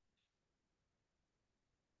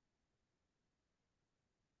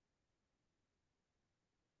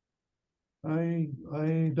 I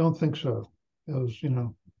don't think so. It was, you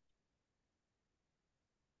know,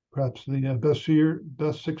 perhaps the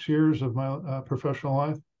best 6 years of my professional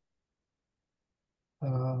life.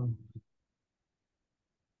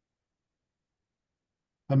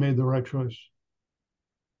 I made the right choice.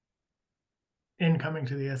 In coming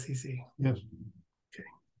to the SEC? Yes. Okay.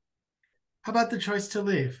 How about the choice to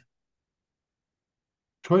leave?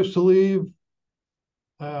 Choice to leave,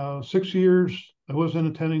 6 years. I wasn't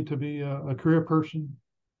intending to be a career person.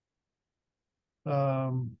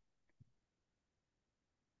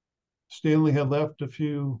 Stanley had left a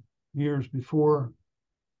few years before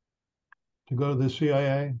to go to the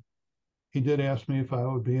CIA. He did ask me if I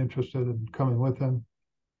would be interested in coming with him.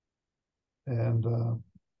 And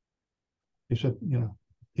he said, you know,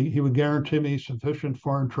 he would guarantee me sufficient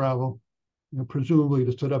foreign travel, you know, presumably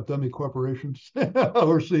to set up dummy corporations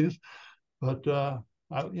overseas. But I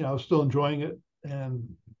was still enjoying it,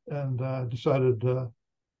 and decided to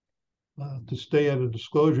stay at a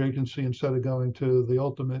disclosure agency instead of going to the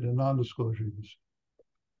ultimate and non-disclosure agency.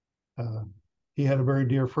 He had a very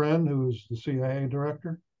dear friend who was the CIA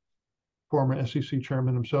director, former SEC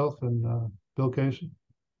chairman himself, and Bill Casey.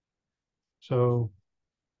 So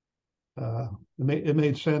it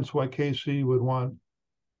made sense why Casey would want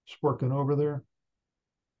Sporkin over there.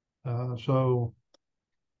 So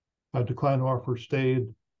I declined the offer, stayed,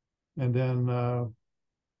 and then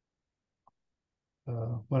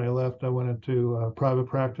when I left, I went into private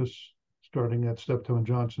practice, starting at Steptoe and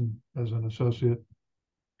Johnson as an associate,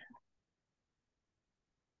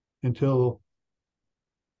 until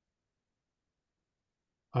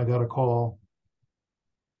I got a call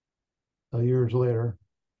years later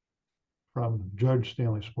from Judge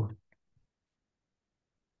Stanley Sporkin.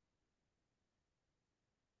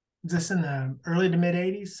 Is this in the early to mid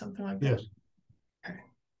 80s, something like that? Yes. Okay.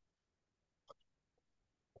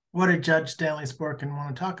 What did Judge Stanley Sporkin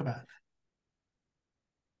want to talk about?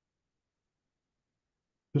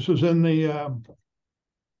 This was in the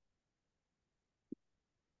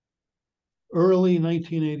early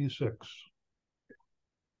 1986.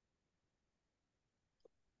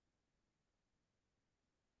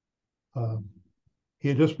 He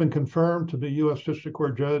had just been confirmed to be U.S. District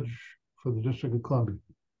Court Judge for the District of Columbia.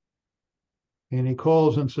 And he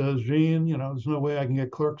calls and says, Gene, there's no way I can get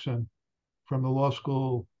clerks in from the law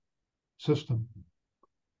school system.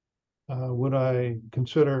 Would I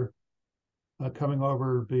consider coming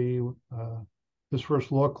over to be his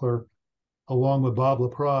first law clerk, along with Bob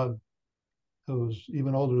LaPrade, who was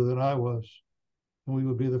even older than I was, and we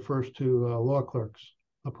would be the first two law clerks.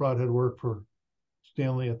 LaPrade had worked for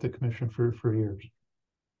Stanley at the commission for years.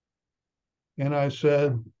 And I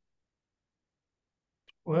said,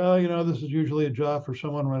 well, this is usually a job for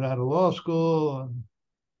someone right out of law school,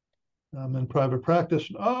 and I'm in private practice.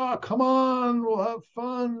 Oh, come on, we'll have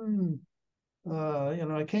fun.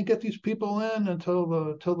 I can't get these people in until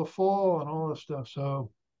the fall and all this stuff.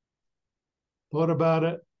 So thought about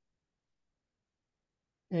it,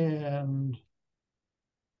 and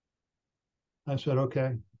I said,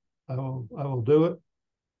 okay, I will do it.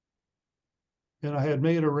 And I had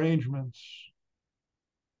made arrangements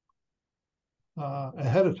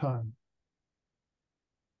ahead of time.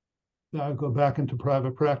 Now I go back into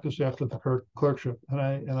private practice after the clerkship, and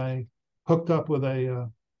I hooked up with a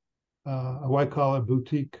white collar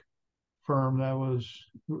boutique firm that was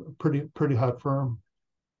a pretty hot firm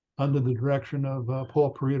under the direction of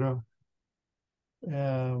Paul Perito.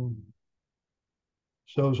 So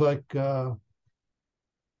it was like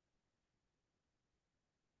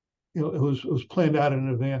it was planned out in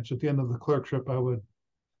advance. At the end of the clerkship, I would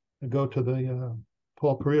go to the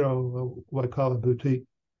Paul Perito white collar boutique.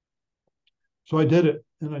 So I did it,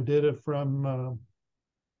 and I did it from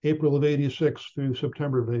April of '86 through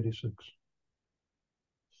September of '86.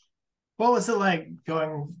 What was it like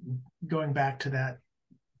going back to that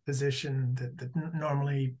position that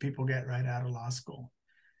normally people get right out of law school?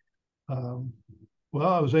 Well,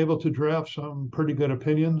 I was able to draft some pretty good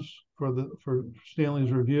opinions for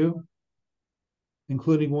Stanley's review,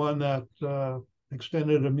 including one that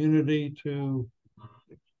extended immunity to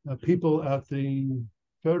people at the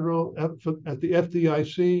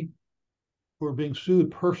FDIC who were being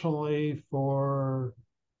sued personally for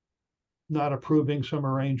not approving some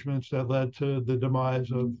arrangements that led to the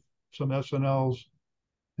demise of some SNLs.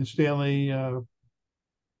 And Stanley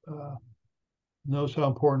knows how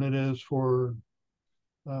important it is for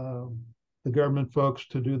the government folks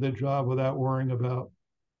to do their job without worrying about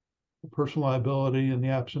personal liability in the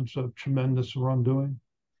absence of tremendous wrongdoing.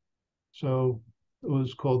 So it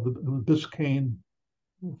was called the Biscayne,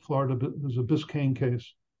 Florida. It was a Biscayne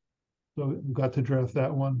case. So we got to draft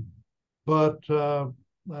that one. But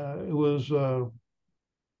it was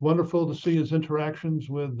wonderful to see his interactions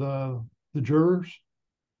with the jurors.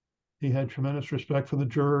 He had tremendous respect for the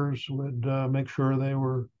jurors, would make sure they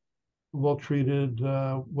were well treated,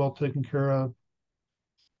 well taken care of.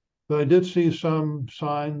 But I did see some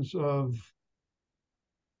signs of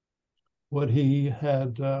what he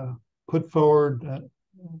had put forward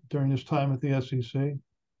during his time at the SEC.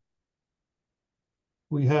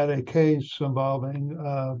 We had a case involving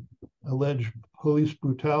alleged police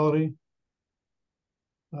brutality,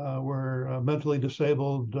 where a mentally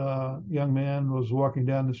disabled young man was walking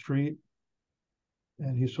down the street,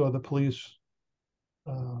 and he saw the police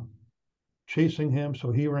chasing him,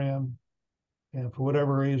 so he ran, and for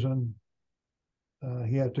whatever reason,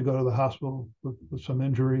 he had to go to the hospital with some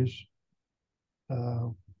injuries.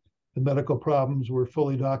 The medical problems were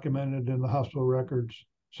fully documented in the hospital records.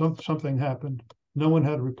 Something happened. No one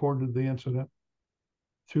had reported the incident.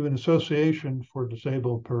 Through an association for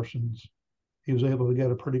disabled persons, he was able to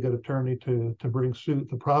get a pretty good attorney to bring suit.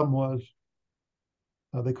 The problem was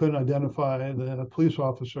they couldn't identify the police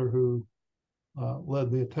officer who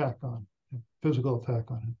led the attack on physical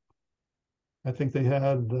attack on him. I think they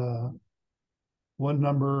had one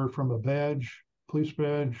number from a badge, police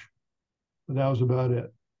badge, but that was about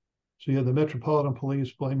it. So you had the Metropolitan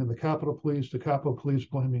Police blaming the Capitol Police, the Capitol Police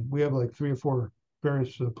blaming. We have like 3 or 4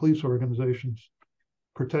 various police organizations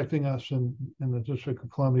protecting us in the District of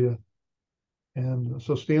Columbia. And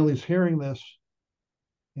so Stanley's hearing this.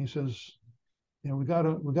 He says, we got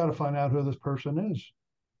to find out who this person is.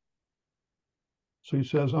 So he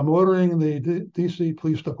says, I'm ordering the DC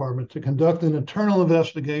Police Department to conduct an internal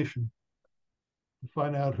investigation to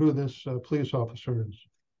find out who this police officer is.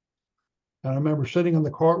 And I remember sitting in the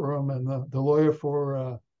courtroom, and the lawyer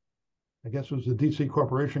for, I guess it was the DC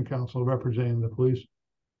Corporation Counsel representing the police,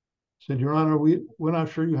 said, Your Honor, we're not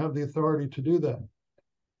sure you have the authority to do that.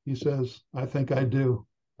 He says, I think I do.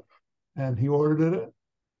 And he ordered it,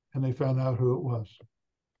 and they found out who it was.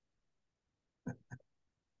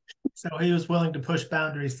 So he was willing to push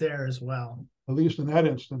boundaries there as well. At least in that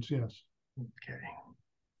instance, yes. Okay.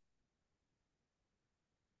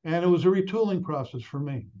 And it was a retooling process for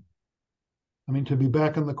me. I mean, to be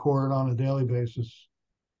back in the court on a daily basis,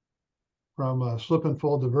 from slip and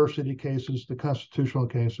fall diversity cases to constitutional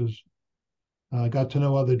cases. I got to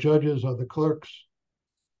know other judges, other clerks.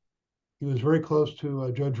 He was very close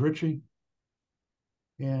to Judge Ritchie.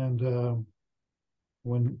 And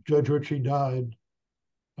when Judge Ritchie died,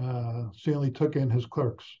 Stanley took in his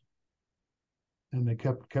clerks, and they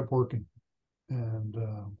kept working. And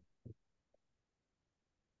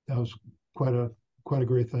that was quite a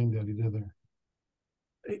great thing that he did there.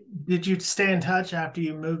 Did you stay in touch after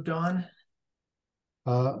you moved on?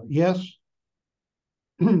 Yes.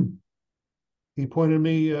 He appointed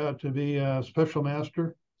me to be a special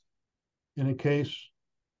master in a case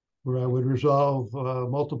where I would resolve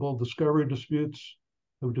multiple discovery disputes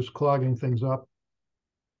that were just clogging things up.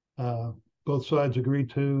 Both sides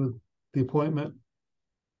agreed to the appointment,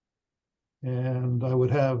 and I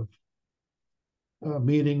would have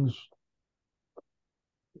meetings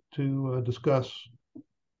to discuss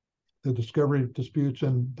the discovery disputes,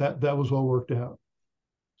 and that was all worked out.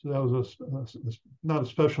 So that was not a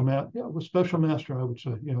special master. Yeah, it was special master, I would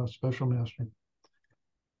say. Yeah, special master.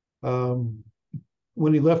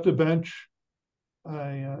 When he left the bench,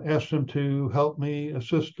 I asked him to help me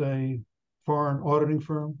assist a foreign auditing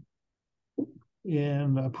firm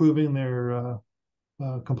in approving their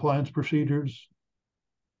compliance procedures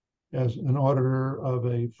as an auditor of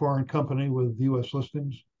a foreign company with U.S.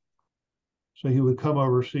 listings. So he would come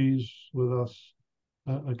overseas with us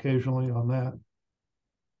occasionally on that.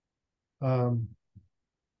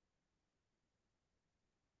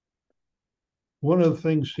 One of the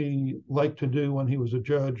things he liked to do when he was a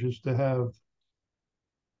judge is to have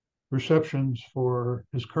receptions for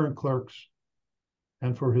his current clerks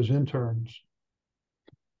and for his interns.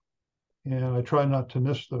 And I try not to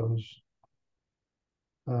miss those.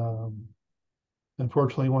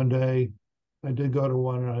 Unfortunately, one day I did go to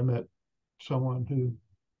one, and I met someone who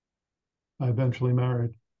I eventually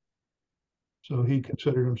married. So he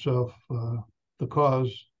considered himself the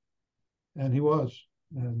cause, and he was.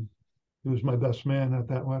 And he was my best man at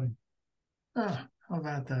that wedding. Oh, how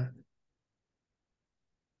about that?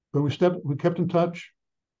 But we kept in touch.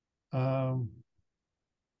 I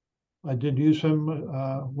did use him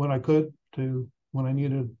when I could, when I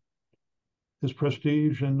needed his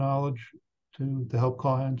prestige and knowledge to help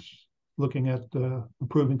clients looking at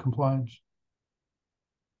improving compliance.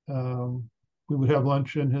 We would have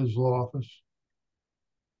lunch in his law office,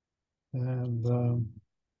 and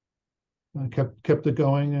I kept it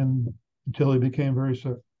going until he became very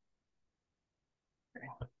sick.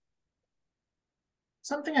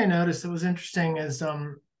 Something I noticed that was interesting is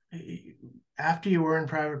after you were in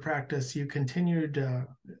private practice, you continued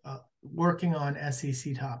working on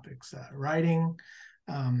SEC topics, writing,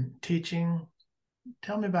 teaching.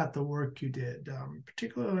 Tell me about the work you did.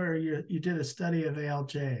 Particularly, you did a study of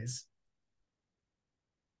ALJs.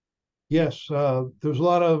 Yes, there's a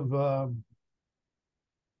lot of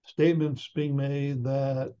statements being made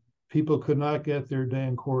that people could not get their day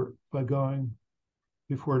in court by going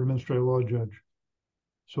before an administrative law judge.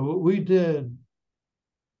 So what we did,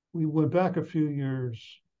 we went back a few years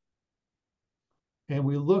and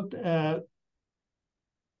we looked at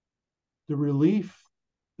the relief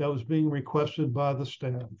that was being requested by the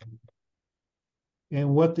staff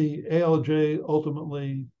and what the ALJ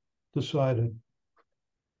ultimately decided.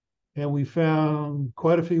 And we found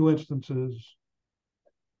quite a few instances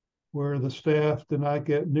where the staff did not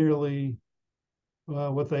get nearly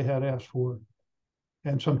what they had asked for,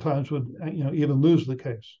 and sometimes would even lose the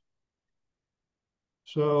case.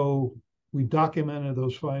 So we documented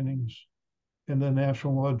those findings, and the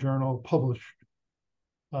National Law Journal published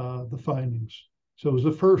the findings. So it was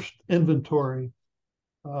the first inventory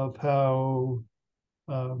of how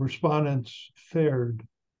respondents fared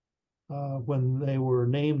when they were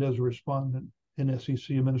named as a respondent in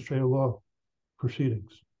SEC administrative law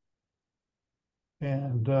proceedings.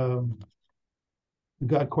 And it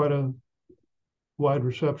got quite a wide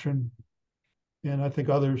reception, and I think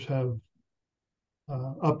others have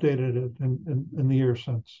updated it in the years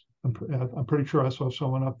since. I'm pretty sure I saw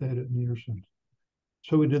someone update it in the years since.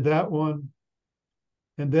 So we did that one,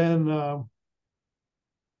 and then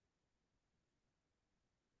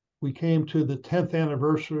we came to the 10th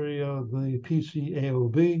anniversary of the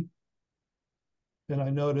PCAOB, and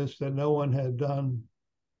I noticed that no one had done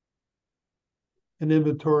an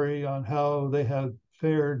inventory on how they had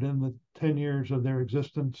fared in the 10 years of their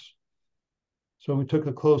existence. So we took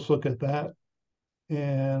a close look at that,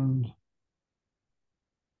 and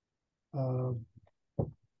let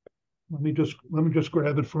me just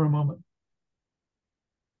grab it for a moment.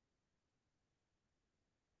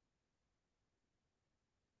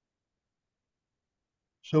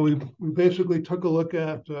 So we basically took a look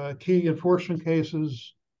at key enforcement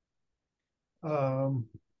cases, the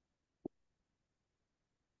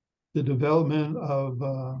development of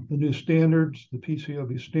the new standards, the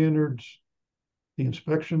PCAOB standards, the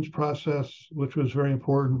inspections process, which was very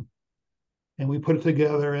important. And we put it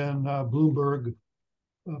together, and Bloomberg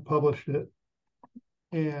published it.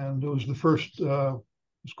 And it was the first,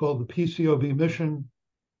 it's called the PCAOB mission,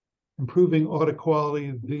 improving audit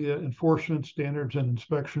quality via enforcement standards and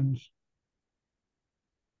inspections.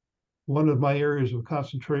 One of my areas of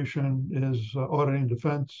concentration is auditing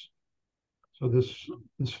defense. So this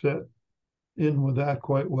fit in with that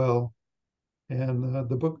quite well. And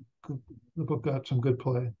the book got some good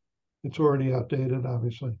play. It's already outdated,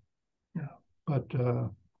 obviously. Yeah. But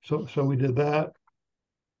so we did that.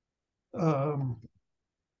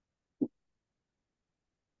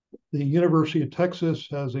 The University of Texas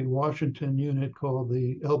has a Washington unit called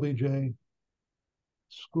the LBJ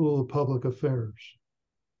School of Public Affairs.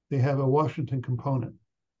 They have a Washington component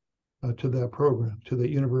to that program, to the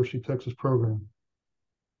University of Texas program.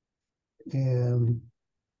 And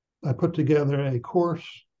I put together a course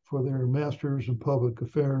for their Masters in Public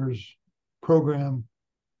Affairs program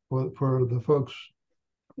for the folks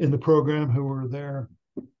in the program who were there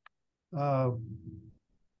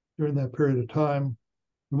during that period of time.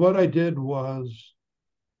 And what I did was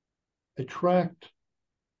I tracked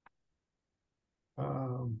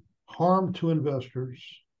harm to investors,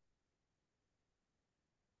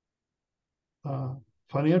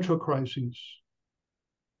 financial crises,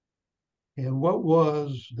 and what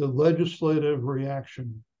was the legislative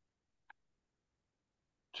reaction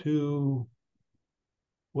to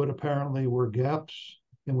what apparently were gaps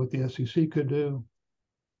in what the SEC could do.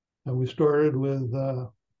 And we started with the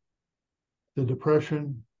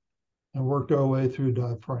Depression and worked our way through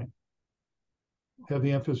Dodd-Frank.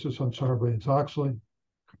 Heavy emphasis on Sarbanes-Oxley,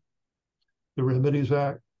 the Remedies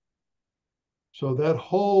Act. So that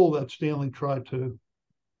hole that Stanley tried to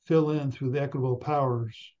fill in through the equitable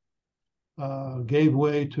powers gave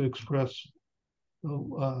way to express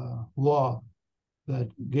law that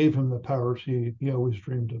gave him the powers he always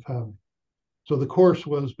dreamed of having. So the course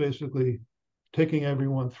was basically taking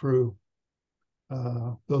everyone through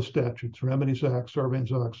those statutes, Remedies Act,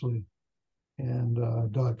 Sarbanes-Oxley, and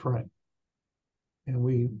Dodd-Frank. And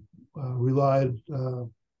we relied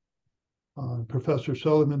on Professor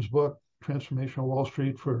Seligman's book, Transformational Wall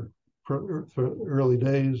Street, for early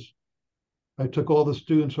days. I took all the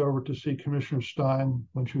students over to see Commissioner Stein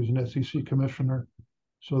when she was an SEC commissioner,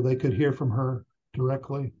 so they could hear from her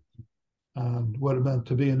directly on what it meant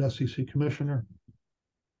to be an SEC commissioner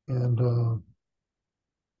and the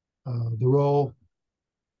role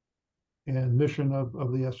and mission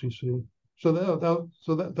of the SEC. So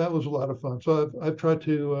that was a lot of fun. So I've tried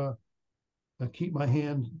to keep my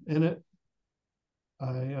hand in it.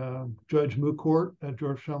 I judge moot court at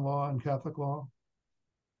Georgetown Law and Catholic Law,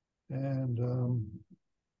 and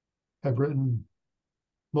have written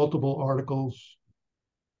multiple articles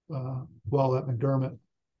while at McDermott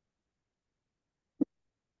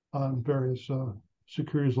on various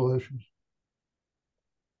securities law issues.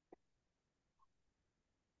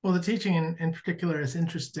 Well, the teaching in particular is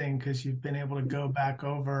interesting because you've been able to go back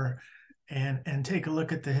over and take a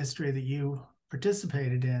look at the history that you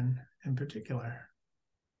participated in particular.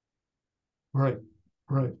 Right.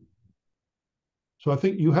 So I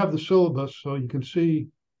think you have the syllabus, so you can see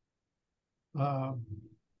how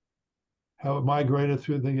it migrated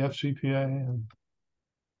through the FCPA and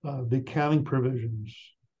the accounting provisions,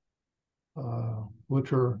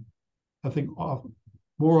 which are I think,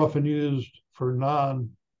 more often used for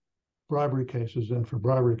non-bribery cases than for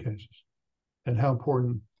bribery cases, and how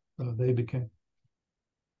important they became.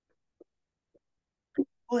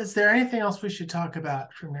 Well, is there anything else we should talk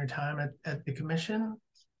about from your time at the commission?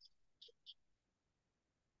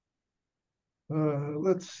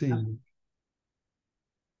 Let's see.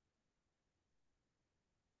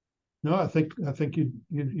 No, I think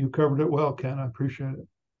you covered it well, Ken. I appreciate it.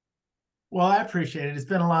 Well, I appreciate it. It's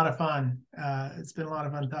been a lot of fun. It's been a lot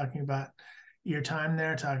of fun talking about your time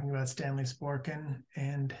there, talking about Stanley Sporkin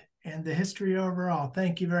and the history overall.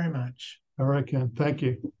 Thank you very much. All right, Ken. Thank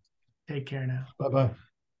you. Take care now. Bye-bye.